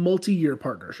it a multi-year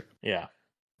partnership. Yeah.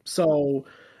 So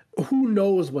who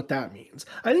knows what that means?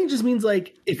 I think it just means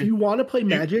like if you want to play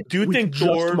Magic, do you think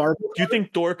Thor? Do you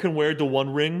think Thor can wear the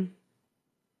One Ring?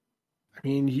 I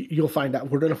mean, you'll find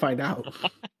out. We're gonna find out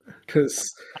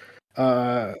because,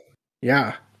 yeah.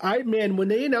 When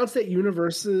they announced that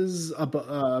Universes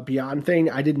Beyond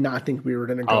thing, I did not think we were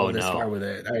gonna go this far with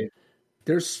it.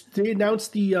 They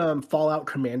announced the Fallout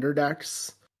Commander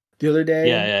decks the other day.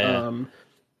 Yeah.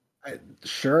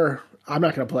 Sure, I'm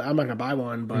not gonna buy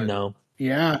one, but no.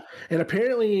 Yeah, and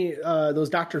apparently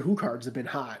those Doctor Who cards have been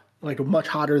hot, like much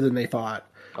hotter than they thought.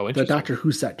 Oh, the interesting. Doctor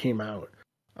Who set came out.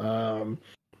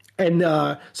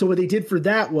 So what they did for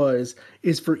that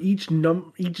is for each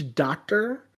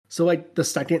Doctor. So like the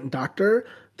second Doctor,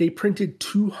 they printed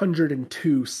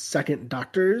 202 second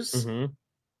Doctors. Mm-hmm.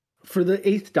 For the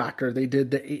 8th Doctor, they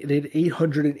did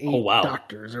 808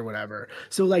 Doctors or whatever.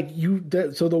 So like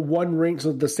so the One Ring,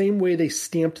 so the same way they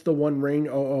stamped the One Ring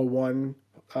 001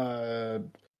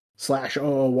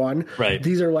 /001. Right.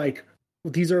 These are like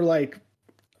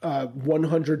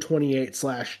 128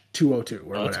 /202 or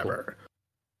whatever. Cool.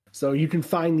 So you can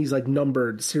find these like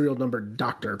serial numbered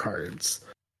Doctor cards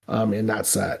in that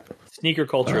set. Sneaker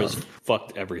culture has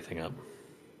fucked everything up.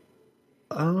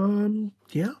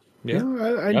 Yeah.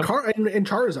 And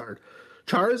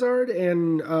Charizard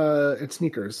and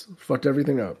sneakers fucked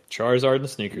everything up. Charizard and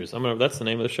sneakers. That's the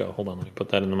name of the show. Hold on, let me put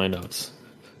that into my notes.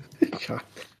 God.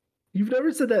 You've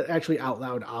never said that actually out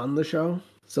loud on the show,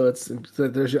 so it's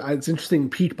interesting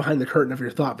peek behind the curtain of your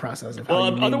thought process. Of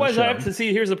how you otherwise I have to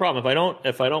see. Here's the problem: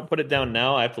 if I don't put it down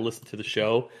now, I have to listen to the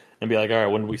show and be like, all right,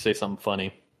 when did we say something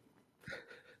funny?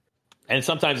 And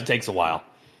sometimes it takes a while.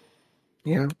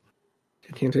 Yeah.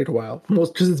 It can take a while,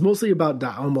 because it's mostly about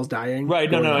almost dying. Right?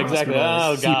 No, exactly.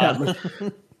 Oh god!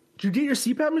 Did you get your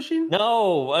CPAP machine?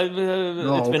 No,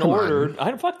 it's been ordered.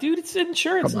 Fuck, dude, it's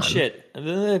insurance and shit.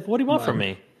 What do you want from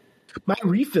me? My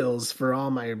refills for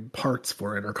all my parts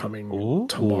for it are coming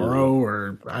tomorrow,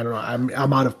 or I don't know.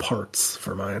 I'm out of parts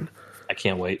for mine. I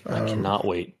can't wait. I cannot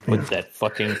wait. With that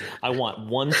fucking, I want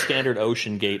one standard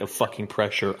ocean gate of fucking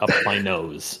pressure up my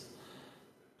nose.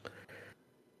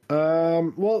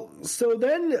 Well, so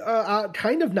then,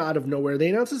 kind of not out of nowhere, they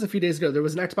announced this a few days ago. There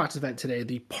was an Xbox event today,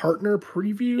 the Partner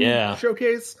Preview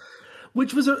Showcase,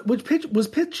 which was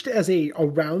pitched as a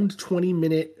around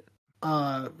 20-minute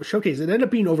showcase. It ended up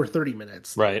being over 30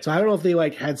 minutes. Right. So I don't know if they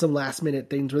like had some last minute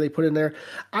things where they put in there.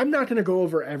 I'm not going to go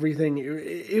over everything.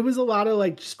 It was a lot of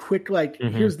like just quick, like,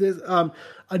 here's this.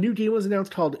 A new game was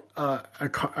announced called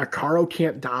Akaro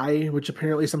Can't Die, which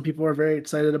apparently some people are very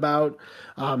excited about.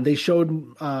 They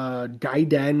showed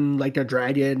Gaiden, like a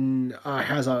dragon,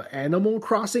 has a Animal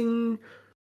Crossing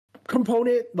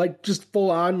component, like just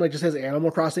full on, like just has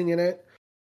Animal Crossing in it.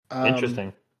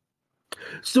 Interesting.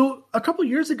 So a couple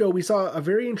years ago, we saw a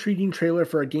very intriguing trailer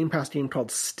for a Game Pass game called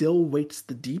Still Waits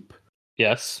the Deep.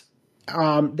 Yes.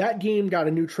 That game got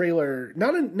a new trailer.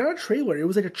 Not a trailer. It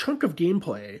was like a chunk of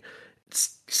gameplay.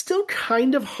 It's still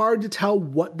kind of hard to tell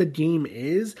what the game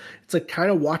is. It's like kind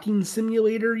of walking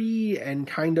simulator-y and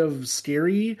kind of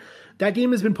scary. That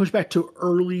game has been pushed back to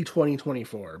early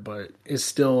 2024, but is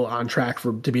still on track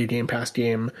to be a Game Pass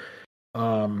game.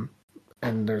 And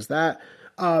there's that.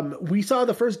 We saw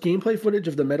the first gameplay footage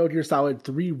of the Metal Gear Solid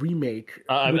 3 remake.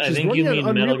 I think you mean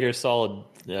Metal Gear Solid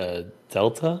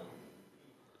Delta?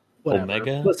 Whatever.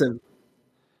 Omega? Listen,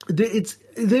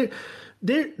 they're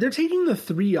taking the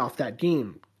 3 off that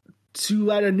game to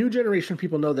let a new generation of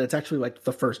people know that it's actually like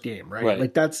the first game, right?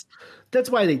 Like that's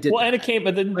why they did. Well, that. and it came,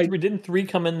 but then didn't 3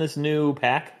 come in this new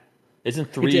pack?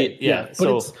 Isn't 3? Did, yeah.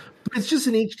 But it's just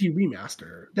an HD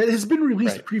remaster that has been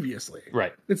released previously.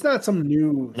 Right. It's not some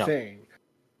new thing.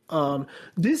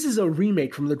 This is a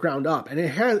remake from the ground up, and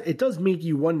it does make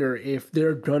you wonder if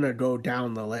they're gonna go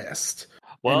down the list.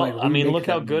 Well, and, like, I mean, look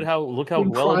how well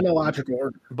chronological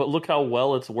order. But look how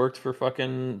well it's worked for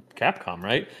fucking Capcom,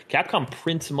 right? Capcom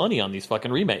prints money on these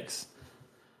fucking remakes.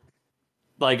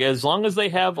 Like, as long as they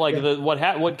have like what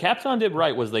Capcom did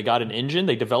right was they got an engine,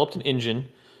 they developed an engine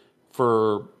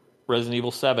for Resident Evil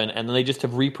 7, and then they just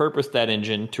have repurposed that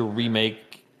engine to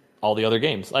remake all the other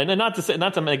games. And not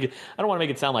to make it, I don't want to make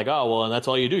it sound like, oh well, and that's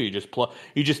all you do. You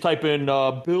just type in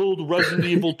build Resident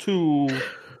Evil 2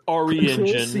 RE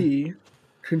engine.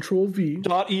 Control V.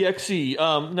 .exe.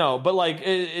 No, but like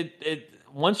it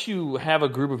once you have a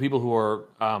group of people who are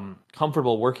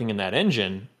comfortable working in that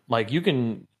engine, like you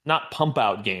can not pump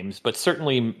out games, but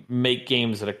certainly make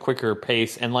games at a quicker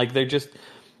pace. And like they're just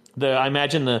I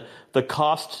imagine the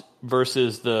cost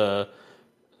versus the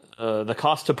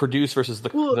cost to produce versus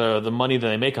the money that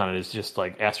they make on it is just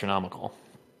like astronomical.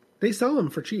 They sell them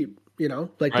for cheap,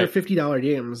 like they're $50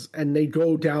 games, and they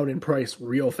go down in price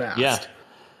real fast. Yeah.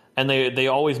 And they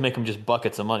always make them just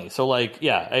buckets of money. So, like,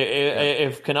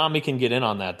 if Konami can get in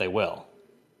on that, they will.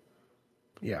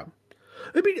 Yeah.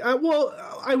 I mean, I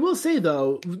will say,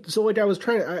 though, so, like, I was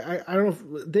trying I don't know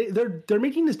if they're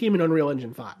making this game in Unreal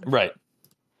Engine 5. Right.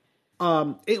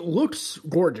 It looks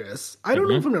gorgeous. I don't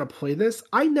know if I'm going to play this.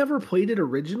 I never played it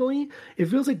originally. It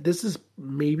feels like this is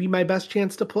maybe my best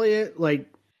chance to play it. Like,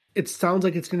 it sounds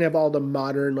like it's going to have all the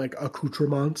modern, like,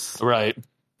 accoutrements. Right.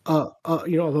 Of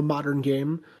a modern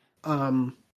game.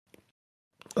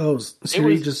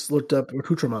 Siri just looked up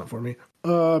accoutrement for me.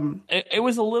 It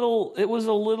was a little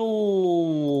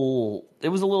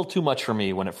too much for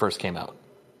me when it first came out.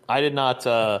 I did not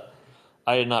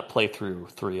play through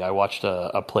 3. I watched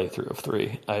a playthrough of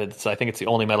 3. I think it's the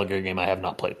only Metal Gear game I have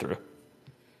not played through.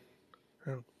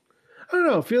 I don't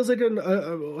know. It feels like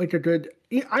a good.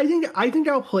 I think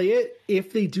I'll play it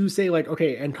if they do say like,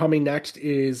 okay, and coming next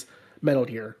is Metal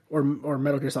Gear or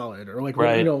Metal Gear Solid or like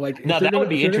right. Like now that would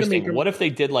be interesting. What if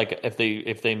they did like if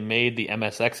they made the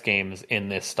MSX games in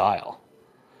this style?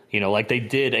 Like they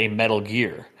did a Metal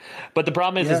Gear, but the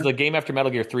problem is the game after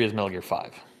Metal Gear 3 is Metal Gear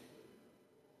 5.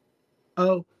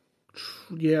 Oh,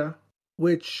 yeah.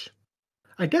 Which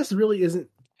I guess really isn't.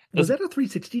 Was that a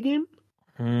 360 game?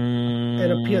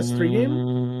 And a PS3 game?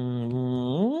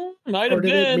 Might have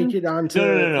been. Did it make it onto?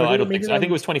 No. I don't think so. I think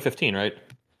it was 2015, right?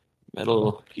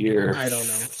 Metal Gear. I don't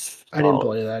know. I didn't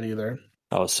play that either.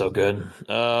 Oh, so good.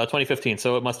 2015.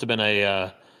 So it must have been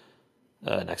a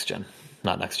next gen,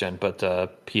 not next gen, but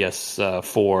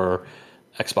PS4,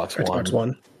 Xbox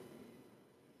One.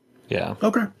 Yeah.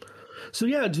 Okay. So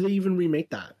yeah, do they even remake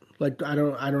that? Like I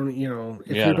don't.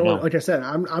 If you're going, like I said,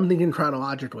 I'm thinking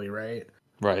chronologically, right?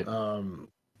 Right.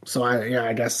 So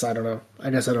I guess I don't know. I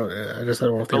just don't know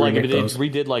if they but like if those. they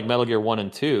redid like Metal Gear 1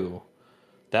 and 2.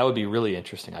 That would be really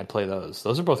interesting. I'd play those.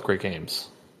 Those are both great games.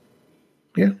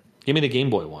 Yeah. Give me the Game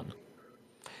Boy one.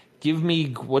 Give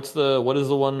me what is the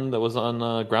one that was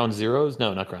on Ground Zeroes?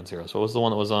 No, not Ground Zeroes. What was the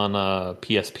one that was on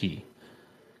PSP?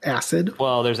 Acid.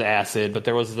 Well, there's Acid, but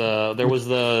there was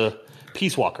the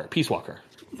Peace Walker. Peace Walker.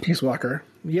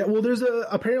 Yeah. Well, there's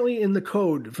apparently in the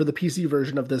code for the PC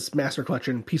version of this Master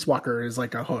Collection, Peace Walker is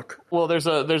like a hook. Well, there's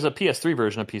a PS3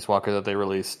 version of Peace Walker that they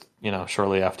released,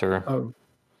 shortly after.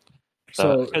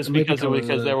 So because it might be coming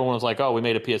because to- everyone was like, "Oh, we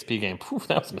made a PSP game." Poof,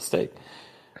 that was a mistake.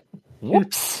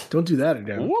 Whoops. Don't do that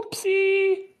again.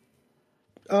 Whoopsie.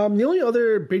 The only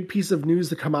other big piece of news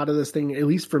to come out of this thing, at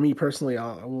least for me personally,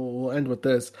 we'll end with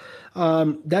this.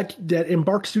 That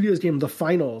Embark Studios game, The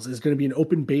Finals, is going to be an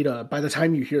open beta by the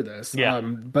time you hear this. Yeah.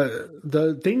 But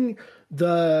the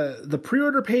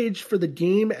pre-order page for the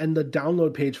game and the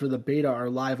download page for the beta are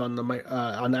live on the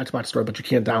Xbox Store, but you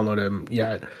can't download them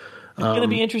yet. It's going to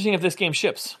be interesting if this game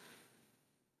ships.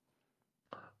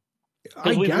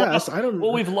 I guess I don't.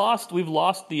 Well, we've lost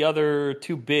the other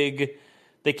two big.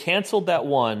 They canceled that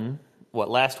one. What,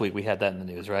 last week we had that in the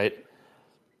news, right?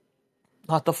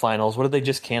 Not The Finals. What did they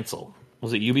just cancel?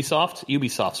 Was it Ubisoft?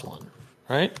 Ubisoft's one,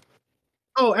 right?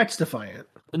 Oh, X Defiant.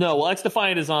 No, well, X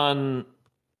Defiant is on.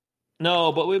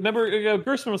 No, but remember,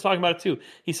 Gerstmann was talking about it too.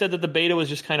 He said that the beta was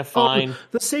just kind of fine.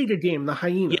 The Sega game, the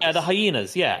Hyenas. Yeah, the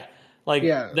Hyenas. Yeah, like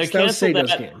Yeah, they that was canceled Sega's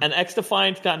that, game. and X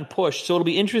Defiant's gotten pushed. So it'll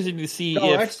be interesting to see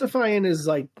No, if. X Defiant is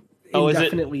like Oh, is it?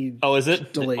 indefinitely. Oh, is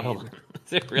it delayed? Hold on.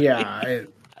 Is it really? Yeah.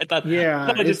 I thought. Yeah, I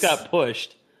thought it just it's- got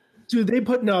pushed. Dude, they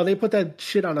put that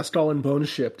shit on a Skull and Bones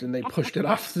ship and they pushed it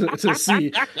off to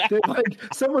sea. They, like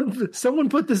someone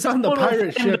put this on the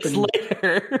pirate ship and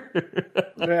later.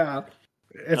 yeah,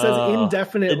 it says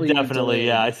indefinitely. Indefinitely, delayed.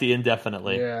 yeah. I see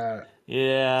indefinitely. Yeah,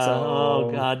 Yeah. So-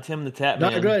 Oh God, Tim the Tap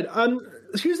not Man. good.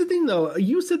 Here's the thing though.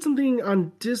 You said something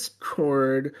on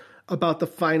Discord about the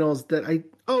finals that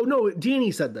oh no,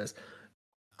 Danny said this.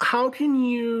 How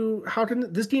can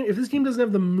this game, if this game doesn't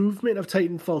have the movement of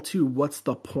Titanfall 2, what's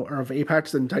the point, or of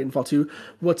Apex and Titanfall 2,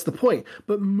 what's the point?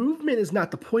 But movement is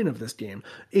not the point of this game.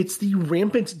 It's the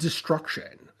rampant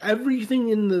destruction.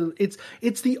 Everything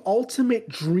it's the ultimate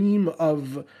dream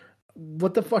of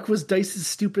what the fuck was Dice's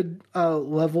stupid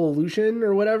Levolution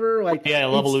or whatever? Like, Yeah,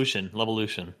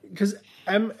 Levolution. because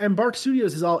Embark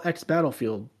Studios is all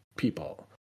ex-Battlefield people.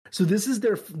 So this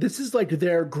is like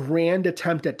their grand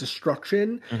attempt at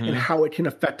destruction and how it can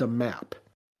affect a map.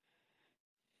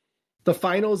 The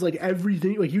finals, like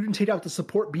everything, like you can take out the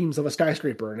support beams of a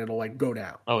skyscraper and it'll like go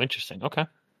down. Oh, interesting. Okay.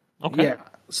 Yeah.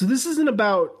 So this isn't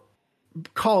about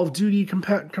Call of Duty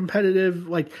competitive.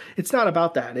 Like it's not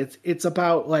about that. It's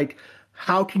about like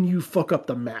how can you fuck up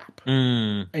the map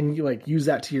and you like use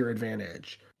that to your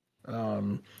advantage.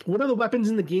 One of the weapons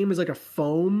in the game is like a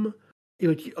foam.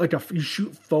 You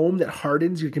shoot foam that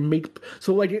hardens. You can make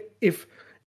so like if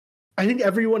I think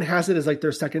everyone has it as like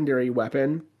their secondary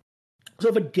weapon. So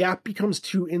if a gap becomes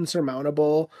too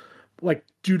insurmountable, like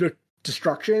due to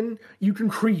destruction, you can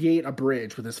create a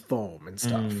bridge with this foam and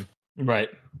stuff. Right.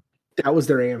 That was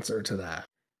their answer to that.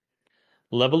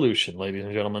 Levolution, ladies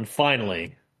and gentlemen.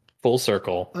 Finally, full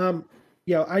circle.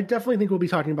 Yeah, I definitely think we'll be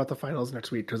talking about the finals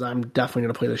next week because I'm definitely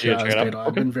going to play the shit out of this beta.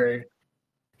 I've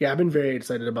been very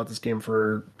excited about this game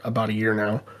for about a year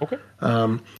now. Okay.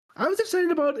 I was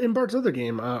excited about Embark's other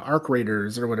game, Arc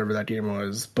Raiders or whatever that game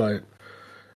was, but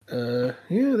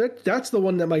that's the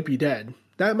one that might be dead.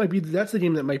 That's the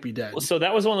game that might be dead. So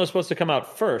that was the one that was supposed to come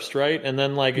out first, right? And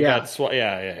then like it got swapped.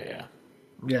 Yeah.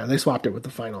 Yeah, they swapped it with the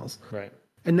finals. Right.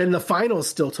 And then the finals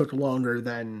still took longer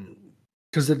than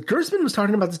because Gerstmann was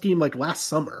talking about this game like last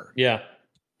summer. Yeah.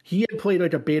 He had played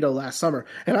like a beta last summer,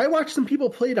 and I watched some people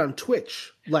play it on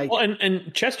Twitch. Like, Well,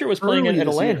 and Chester was playing it at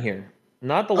a LAN here,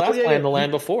 not the last LAN, the LAN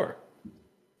before.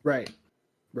 right.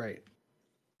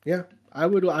 Yeah, I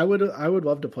would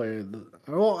love to play.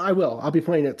 Well, I will. I'll be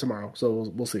playing it tomorrow,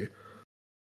 so we'll see,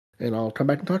 and I'll come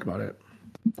back and talk about it.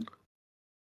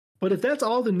 But if that's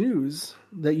all the news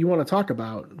that you want to talk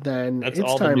about, then That's it's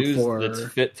all time the news for that's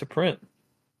fit to print.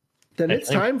 Then I it's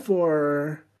think. time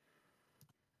for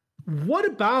what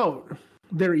about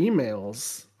their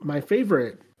emails? My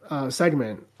favorite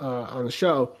segment on the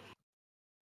show.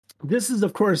 This is,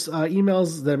 of course,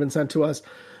 emails that have been sent to us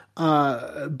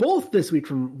both this week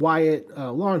from Wyatt,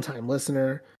 a longtime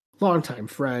listener, longtime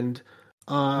friend.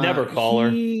 Never caller.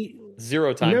 He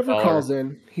 0 time never caller. calls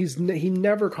in. He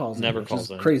never calls in. Never which calls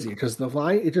is in. crazy because the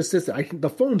line it just sits there. The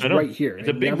phone's I know. right here. It's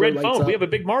a It big never red lights phone. up. We have a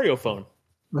big Mario phone.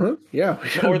 Uh-huh. Yeah,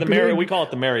 Or the Mario, we call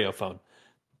it the Mario phone.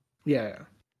 Yeah.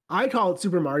 I call it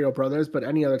Super Mario Brothers, but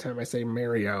any other time I say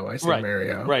Mario, I say Right.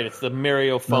 Mario. Right, it's the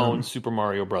Mario phone Super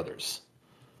Mario Brothers.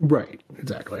 Right,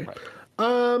 exactly. Right.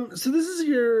 So this is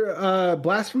your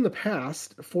blast from the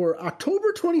past for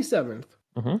October 27th,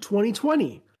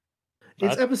 2020.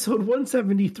 It's episode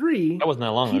 173. That wasn't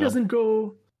that long ago.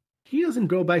 He doesn't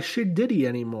go by Shig Diddy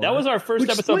anymore. That was our first Which,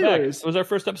 episode back. spoilers, It was our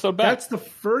first episode back. That's the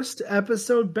first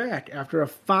episode back after a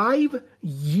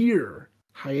 5-year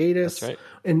hiatus. That's right.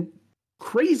 And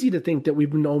crazy to think that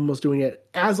we've been almost doing it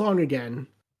as long again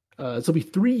This will be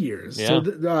 3 years. Yeah.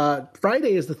 So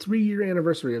Friday is the 3-year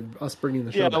anniversary of us bringing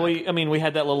the show back. We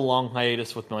had that little long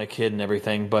hiatus with my kid and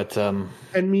everything, but and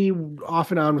me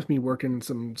off and on with me working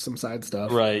some side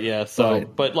stuff. right, yeah. So,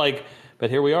 but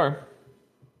here we are.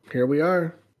 Here we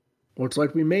are. Looks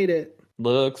like we made it.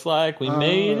 Looks like we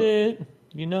made it.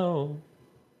 You know.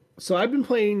 So I've been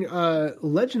playing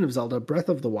Legend of Zelda: Breath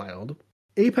of the Wild,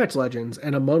 Apex Legends,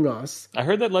 and Among Us. I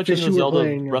heard that Legend of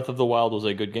Zelda: Breath of the Wild was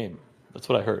a good game. That's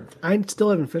what I heard. I still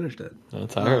haven't finished it.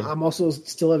 That's what I heard. I'm also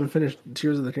still haven't finished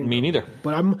Tears of the Kingdom. Me neither.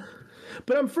 But I'm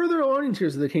further along in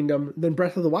Tears of the Kingdom than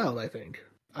Breath of the Wild, I think.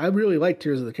 I really like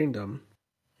Tears of the Kingdom.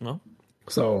 No.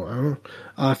 So, I don't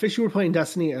know. Fish, you were playing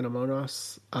Destiny and Among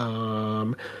Us.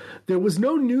 There was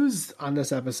no news on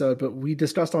this episode, but we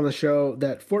discussed on the show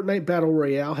that Fortnite Battle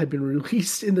Royale had been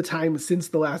released in the time since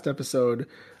the last episode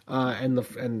and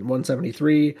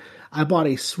 173. I bought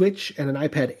a Switch and an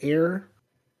iPad Air.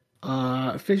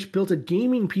 Fish built a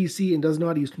gaming PC and doesn't know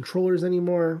how to use controllers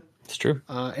anymore. It's true.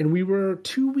 And we were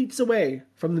 2 weeks away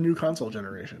from the new console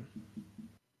generation.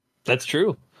 That's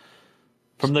true.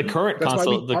 From the current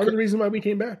console. Part of the reason why we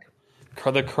came back.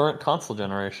 The current console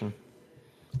generation.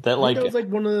 That was like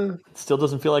one of the... Still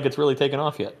doesn't feel like it's really taken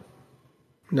off yet.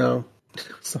 No.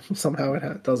 Somehow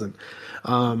it doesn't.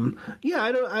 I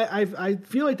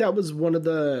feel like that was one of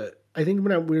the... I think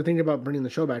when we were thinking about bringing the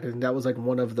show back, I think that was like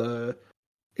one of the...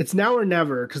 It's now or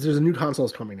never, because there's a new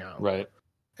consoles coming out. Right.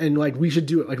 And like we should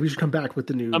do it. Like we should come back with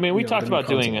the new. I mean, we talked about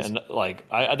doing it.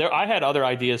 I had other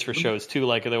ideas for shows too.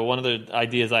 Like one of the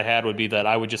ideas I had would be that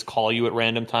I would just call you at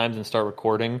random times and start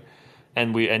recording,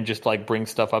 and just like bring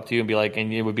stuff up to you and be like,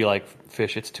 and it would be like,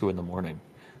 Fish, it's 2 a.m.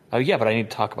 Oh yeah, but I need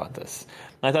to talk about this.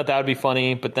 And I thought that would be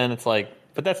funny, but then it's like,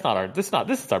 but this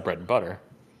is our bread and butter.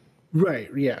 Right.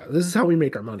 Yeah. This is how we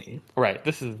make our money. Right.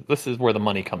 This is where the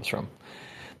money comes from.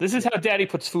 This is how Daddy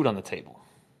puts food on the table.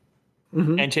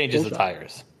 Mm-hmm. And changes the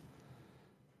tires.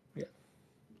 Yeah.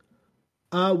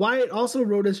 Wyatt also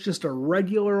wrote us just a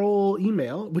regular old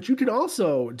email, which you can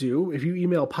also do if you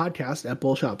email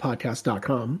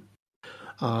podcast@bullshotpodcast.com.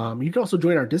 You can also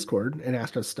join our Discord and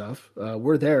ask us stuff.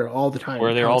 We're there all the time.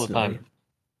 We're there constantly. All the time.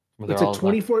 It's like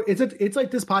 24. It's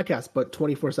like this podcast, but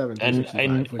 24/7.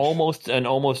 And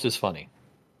almost as funny.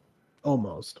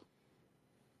 Almost.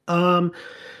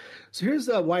 So here's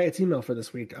Wyatt's email for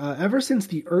this week. Ever since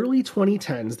the early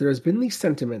 2010s, there has been the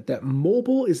sentiment that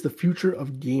mobile is the future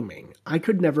of gaming. I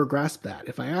could never grasp that.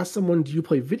 If I asked someone, do you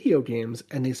play video games?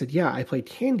 And they said, yeah, I play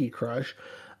Candy Crush,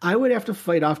 I would have to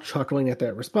fight off chuckling at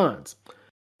that response.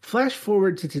 Flash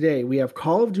forward to today, we have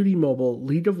Call of Duty Mobile,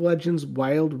 League of Legends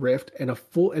Wild Rift, and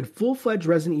full-fledged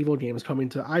Resident Evil games coming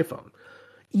to iPhone.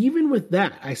 Even with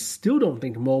that, I still don't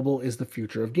think mobile is the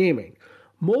future of gaming.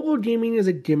 Mobile gaming is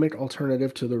a gimmick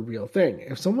alternative to the real thing.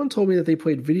 If someone told me that they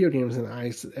played video games and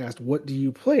I asked, what do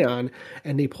you play on?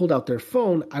 And they pulled out their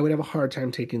phone, I would have a hard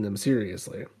time taking them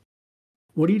seriously.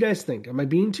 What do you guys think? Am I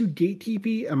being too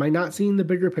gatekeepy? Am I not seeing the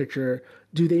bigger picture?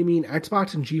 Do they mean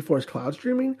Xbox and GeForce cloud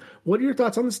streaming? What are your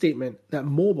thoughts on the statement that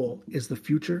mobile is the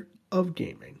future of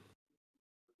gaming?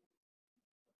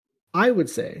 I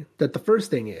would say that the first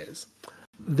thing is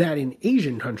that in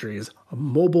Asian countries,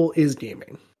 mobile is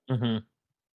gaming. Mm-hmm.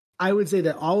 I would say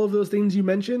that all of those things you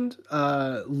mentioned,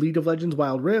 League of Legends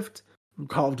Wild Rift,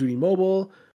 Call of Duty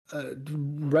Mobile,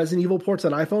 Resident Evil ports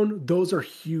on iPhone, those are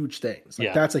huge things.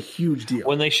 Like, that's a huge deal.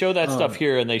 When they show that stuff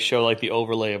here and they show like the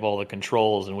overlay of all the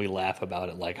controls and we laugh about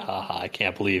it like, haha, I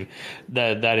can't believe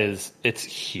it's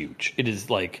huge. It is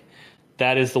like,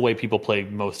 that is the way people play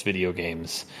most video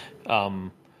games.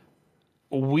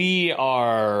 We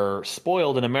are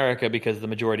spoiled in America because the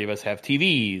majority of us have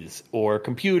TVs or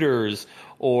computers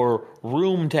or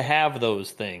room to have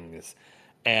those things.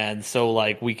 And so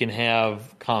like we can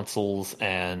have consoles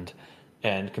and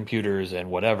computers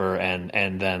and whatever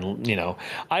and then, you know,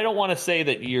 I don't want to say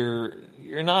that you're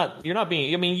not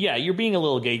being, I mean, yeah, you're being a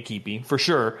little gatekeepy for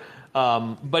sure.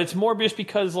 But it's more just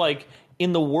because like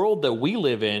in the world that we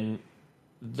live in,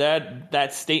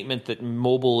 that statement that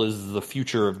mobile is the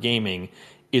future of gaming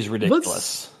is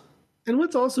ridiculous.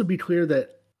 Let's also be clear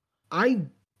that I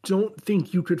don't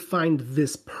think you could find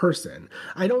this person.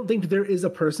 I don't think there is a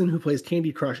person who plays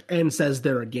Candy Crush and says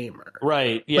they're a gamer.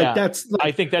 Right. Yeah.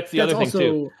 I think that's the other thing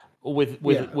too.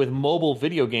 With mobile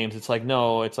video games, it's like,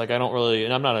 no, it's like I don't really,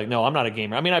 and I'm not a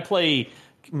gamer. I mean, I play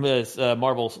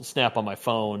Marvel Snap on my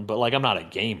phone, but like I'm not a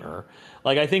gamer.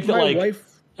 Like I think that my wife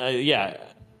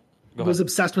was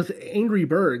obsessed with Angry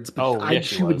Birds, but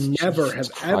she would never have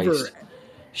ever.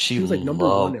 She was like number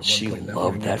one at one point. She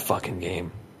loved that fucking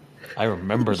game. I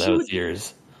remember those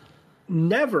years.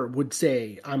 never would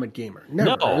say I'm a gamer.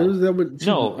 Never.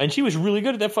 No, and she was really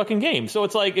good at that fucking game. So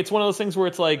it's like, it's one of those things where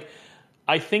it's like,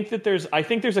 I think there's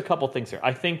a couple things here.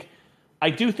 I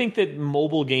do think that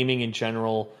mobile gaming in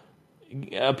general,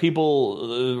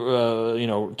 people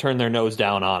turn their nose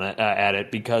down on it at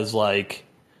it because like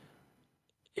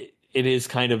it is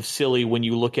kind of silly when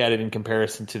you look at it in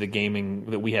comparison to the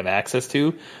gaming that we have access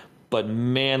to. But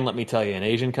man, let me tell you, in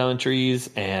Asian countries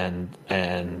and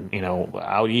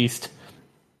out east,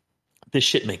 this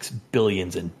shit makes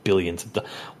billions and billions of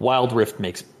Wild Rift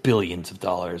makes billions of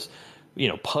dollars.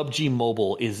 PUBG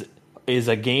Mobile is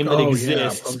a game that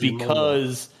exists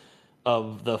because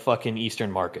of the fucking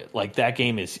Eastern market. Like, that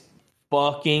game is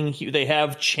fucking huge. They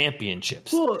have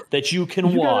championships that you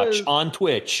can watch on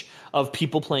Twitch of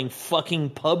people playing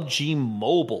fucking PUBG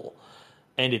Mobile,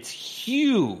 and it's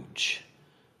huge.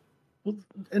 Well,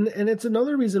 and it's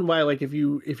another reason why, like, if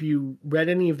you read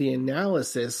any of the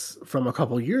analysis from a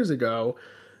couple years ago,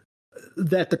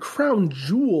 that the crown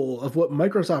jewel of what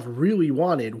Microsoft really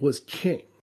wanted was King.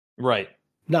 Right.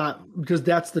 Not because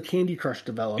that's the Candy Crush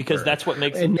developer. Because that's what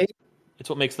makes it's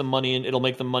what makes them money, and it'll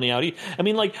make them money out. I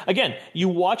mean, like, again, you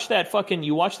watch that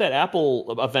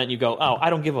Apple event, you go, oh, I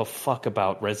don't give a fuck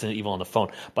about Resident Evil on the phone.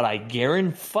 But I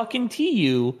guarantee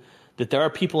you that there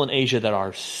are people in Asia that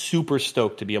are super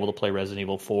stoked to be able to play Resident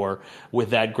Evil 4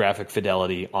 with that graphic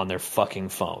fidelity on their fucking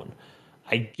phone.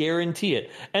 I guarantee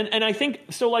it. And I think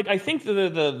so. Like, I think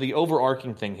the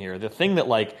overarching thing here, the thing that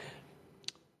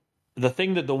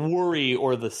the worry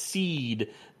or the seed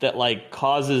that like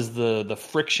causes the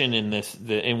friction in this,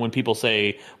 and when people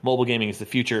say mobile gaming is the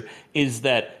future, is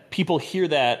that people hear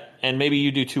that, and maybe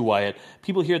you do too, Wyatt.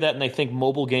 People hear that and they think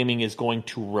mobile gaming is going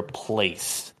to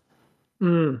replace,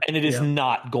 and it is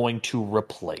not going to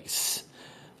replace.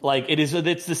 Like,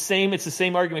 it's the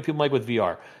same argument people make with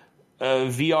VR.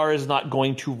 VR is not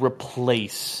going to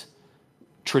replace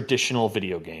traditional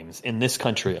video games in this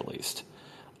country, at least.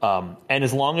 And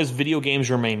as long as video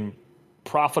games remain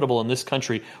profitable in this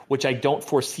country, which I don't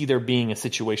foresee there being a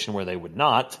situation where they would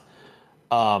not,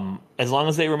 as long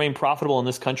as they remain profitable in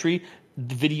this country,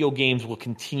 video games will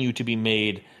continue to be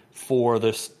made for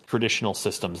the traditional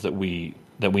systems that we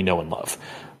know and love.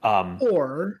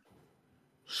 Or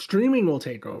streaming will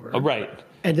take over. Right.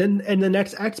 And the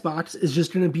next Xbox is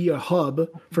just going to be a hub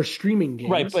for streaming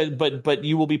games. Right, but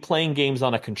you will be playing games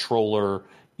on a controller,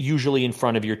 usually in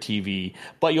front of your TV,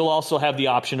 but you'll also have the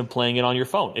option of playing it on your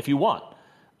phone if you want.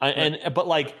 But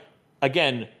like,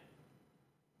 again,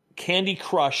 Candy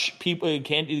Crush,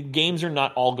 games are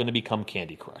not all going to become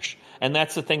Candy Crush. And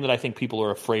that's the thing that I think people are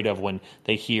afraid of when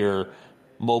they hear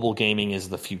mobile gaming is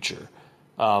the future.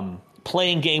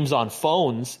 Playing games on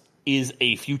phones is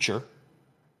a future,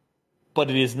 but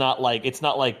it's not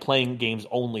like playing games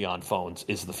only on phones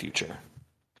is the future.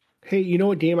 Hey, you know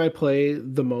what game I play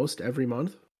the most every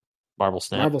month? Marvel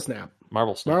Snap.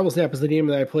 Marvel Snap is the game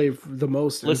that I play the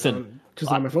most. Listen, because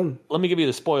on my phone. Let me give you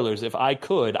the spoilers. If I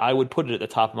could, I would put it at the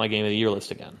top of my Game of the Year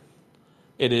list again.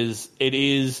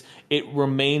 It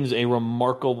remains a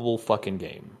remarkable fucking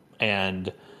game,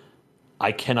 and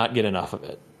I cannot get enough of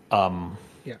it.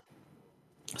 Yeah.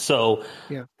 So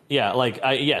yeah, like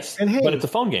yes, and hey, but it's a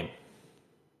phone game.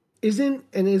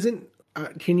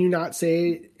 Can you not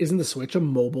say, isn't the Switch a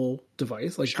mobile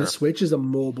device? Like, sure. The Switch is a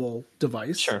mobile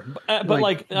device. Sure.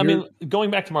 But I mean,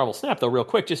 going back to Marvel Snap, though, real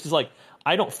quick, just as like,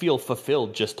 I don't feel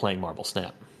fulfilled just playing Marvel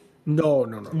Snap. No.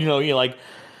 You're like,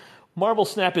 Marvel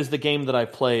Snap is the game that I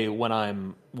play when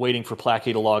I'm waiting for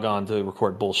Placky to log on to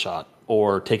record Bullshot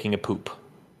or taking a poop.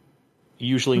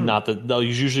 Usually those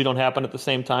usually don't happen at the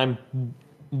same time,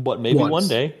 but maybe one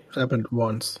day. It happened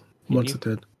once. Once it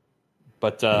did.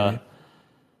 But,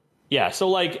 yeah, so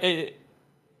like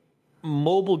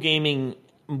mobile gaming,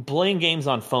 playing games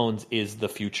on phones is the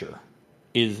future.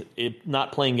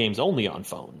 Not playing games only on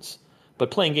phones,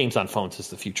 but playing games on phones is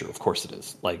the future. Of course it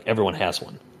is. Like, everyone has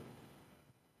one.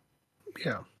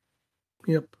 Yeah.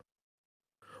 Yep.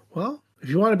 Well, if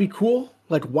you want to be cool,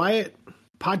 like Wyatt,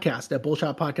 podcast at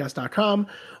bullshotpodcast.com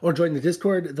or join the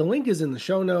Discord. The link is in the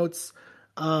show notes.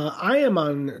 I am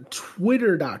on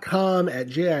twitter.com at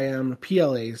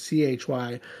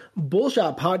JIMPLACHY.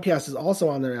 Bullshot Podcast is also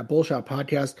on there at Bullshot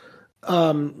Podcast.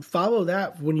 Follow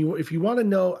that if you want to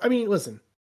know. I mean, listen,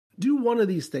 do one of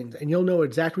these things and you'll know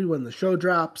exactly when the show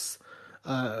drops.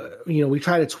 We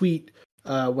try to tweet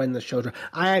when the show drops.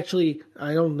 I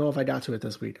don't know if I got to it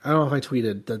this week. I don't know if I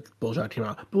tweeted the Bullshot came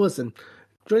out. But listen,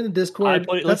 join the Discord.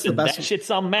 That's the best. That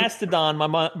shit's on Mastodon,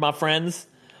 my friends.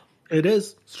 It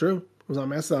is. It's true. It was on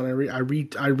Mastodon. I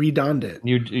redonned it.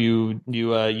 You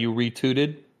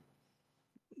retweeted?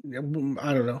 I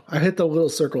don't know. I hit the little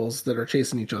circles that are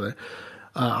chasing each other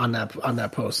on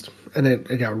that post, and it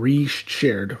got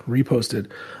reshared,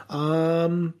 reposted.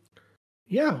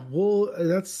 Yeah, well,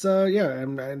 that's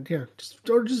and yeah,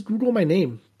 just Google my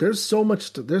name. There's so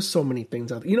much. There's so many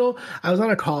things out there. I was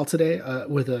on a call today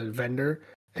with a vendor,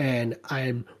 and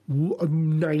I'm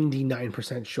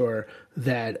 99% sure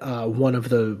that one of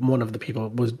the people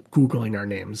was Googling our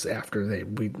names after I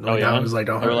was like,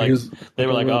 they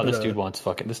were like, oh, this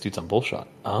dude's on Bullshot.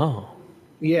 Oh,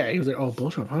 yeah, he was like, oh,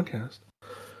 Bullshot podcast.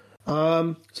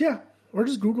 So yeah, or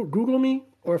just Google me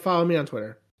or follow me on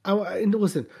Twitter. And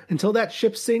listen, until that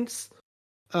ship sinks,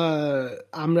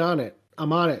 I'm on it.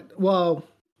 Well,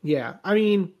 yeah. I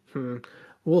mean,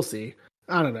 we'll see.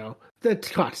 I don't know. The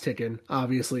clock's ticking,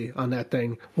 obviously, on that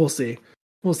thing. We'll see.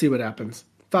 We'll see what happens.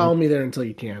 Follow me there until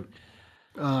you can.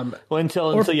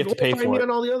 Until you have to pay for it. Follow me on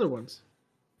all the other ones.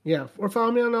 Yeah, or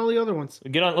follow me on all the other ones.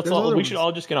 We should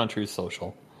all just get on Truth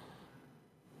Social.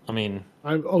 I mean,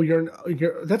 you're.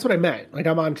 That's what I meant. Like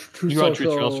I'm on Truth Social. You're on Truth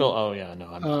Social. Oh yeah, no,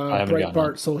 I haven't gotten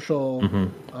Breitbart Social.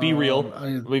 Mm-hmm. Be real,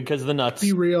 because of the nuts.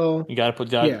 Be real. You got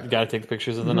to take the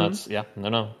pictures of the nuts. Yeah,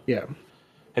 no. Yeah.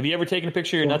 Have you ever taken a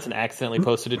picture of your nuts and accidentally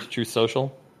posted it to Truth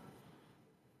Social?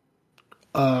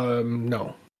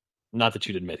 No. Not that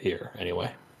you'd admit here,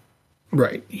 anyway.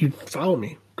 Right. You follow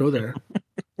me. Go there.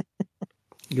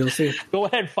 You'll see. Go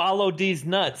ahead, follow these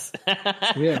nuts.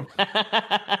 Yeah.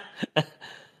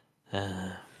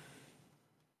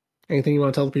 Anything you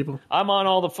want to tell the people? I'm on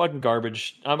all the fucking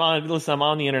garbage. I'm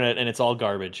on the internet, and it's all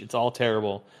garbage. It's all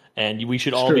terrible, and we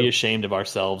should all be ashamed of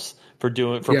ourselves for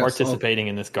participating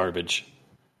in this garbage.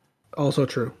 Also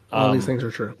true. All these things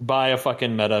are true. Buy a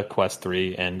fucking Meta Quest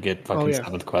 3 and get fucking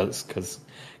 7th Quest, because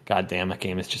goddamn, that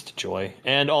game is just a joy.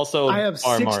 And also, I have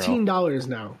 $16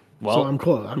 now, so I'm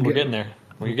close. We're getting there.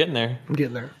 We're getting there. I'm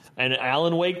getting there. And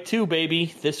Alan Wake 2,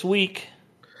 baby, this week.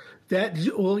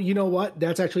 Well, you know what?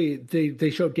 That's actually they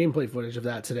showed gameplay footage of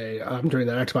that today during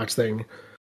the Xbox thing.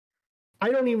 I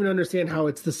don't even understand how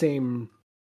it's the same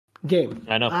game.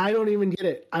 I know. I don't even get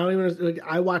it.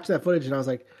 I watched that footage and I was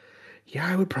like, yeah,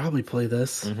 I would probably play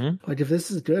this. Mm-hmm. Like, if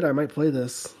this is good, I might play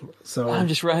this. So I'm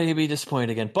just ready to be disappointed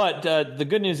again. But the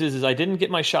good news is I didn't get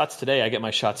my shots today. I get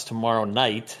my shots tomorrow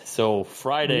night. So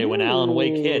Friday, when Alan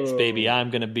Wake hits, baby, I'm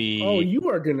gonna be. Oh, you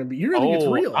are gonna be. You're gonna think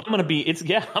it's real. I'm gonna be. It's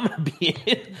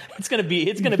gonna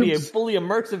be a fully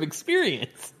immersive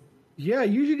experience. Yeah,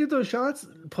 you should get those shots,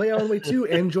 play Alan Wake 2,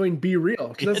 and join Be Real,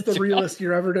 because that's the realest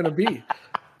you're ever gonna be.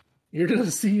 You're gonna be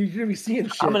seeing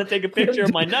shit. I'm gonna take a picture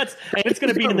of my nuts, and it's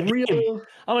gonna be in the real. Game.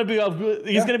 I'm gonna be.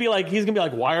 He's gonna be like.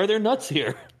 Why are there nuts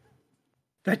here?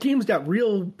 That game's got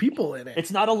real people in it.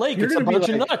 It's not a lake. It's a bunch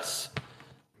of nuts.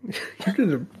 You're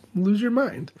gonna lose your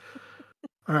mind.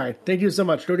 All right. Thank you so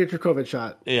much. Go get your COVID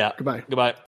shot. Yeah. Goodbye.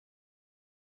 Goodbye.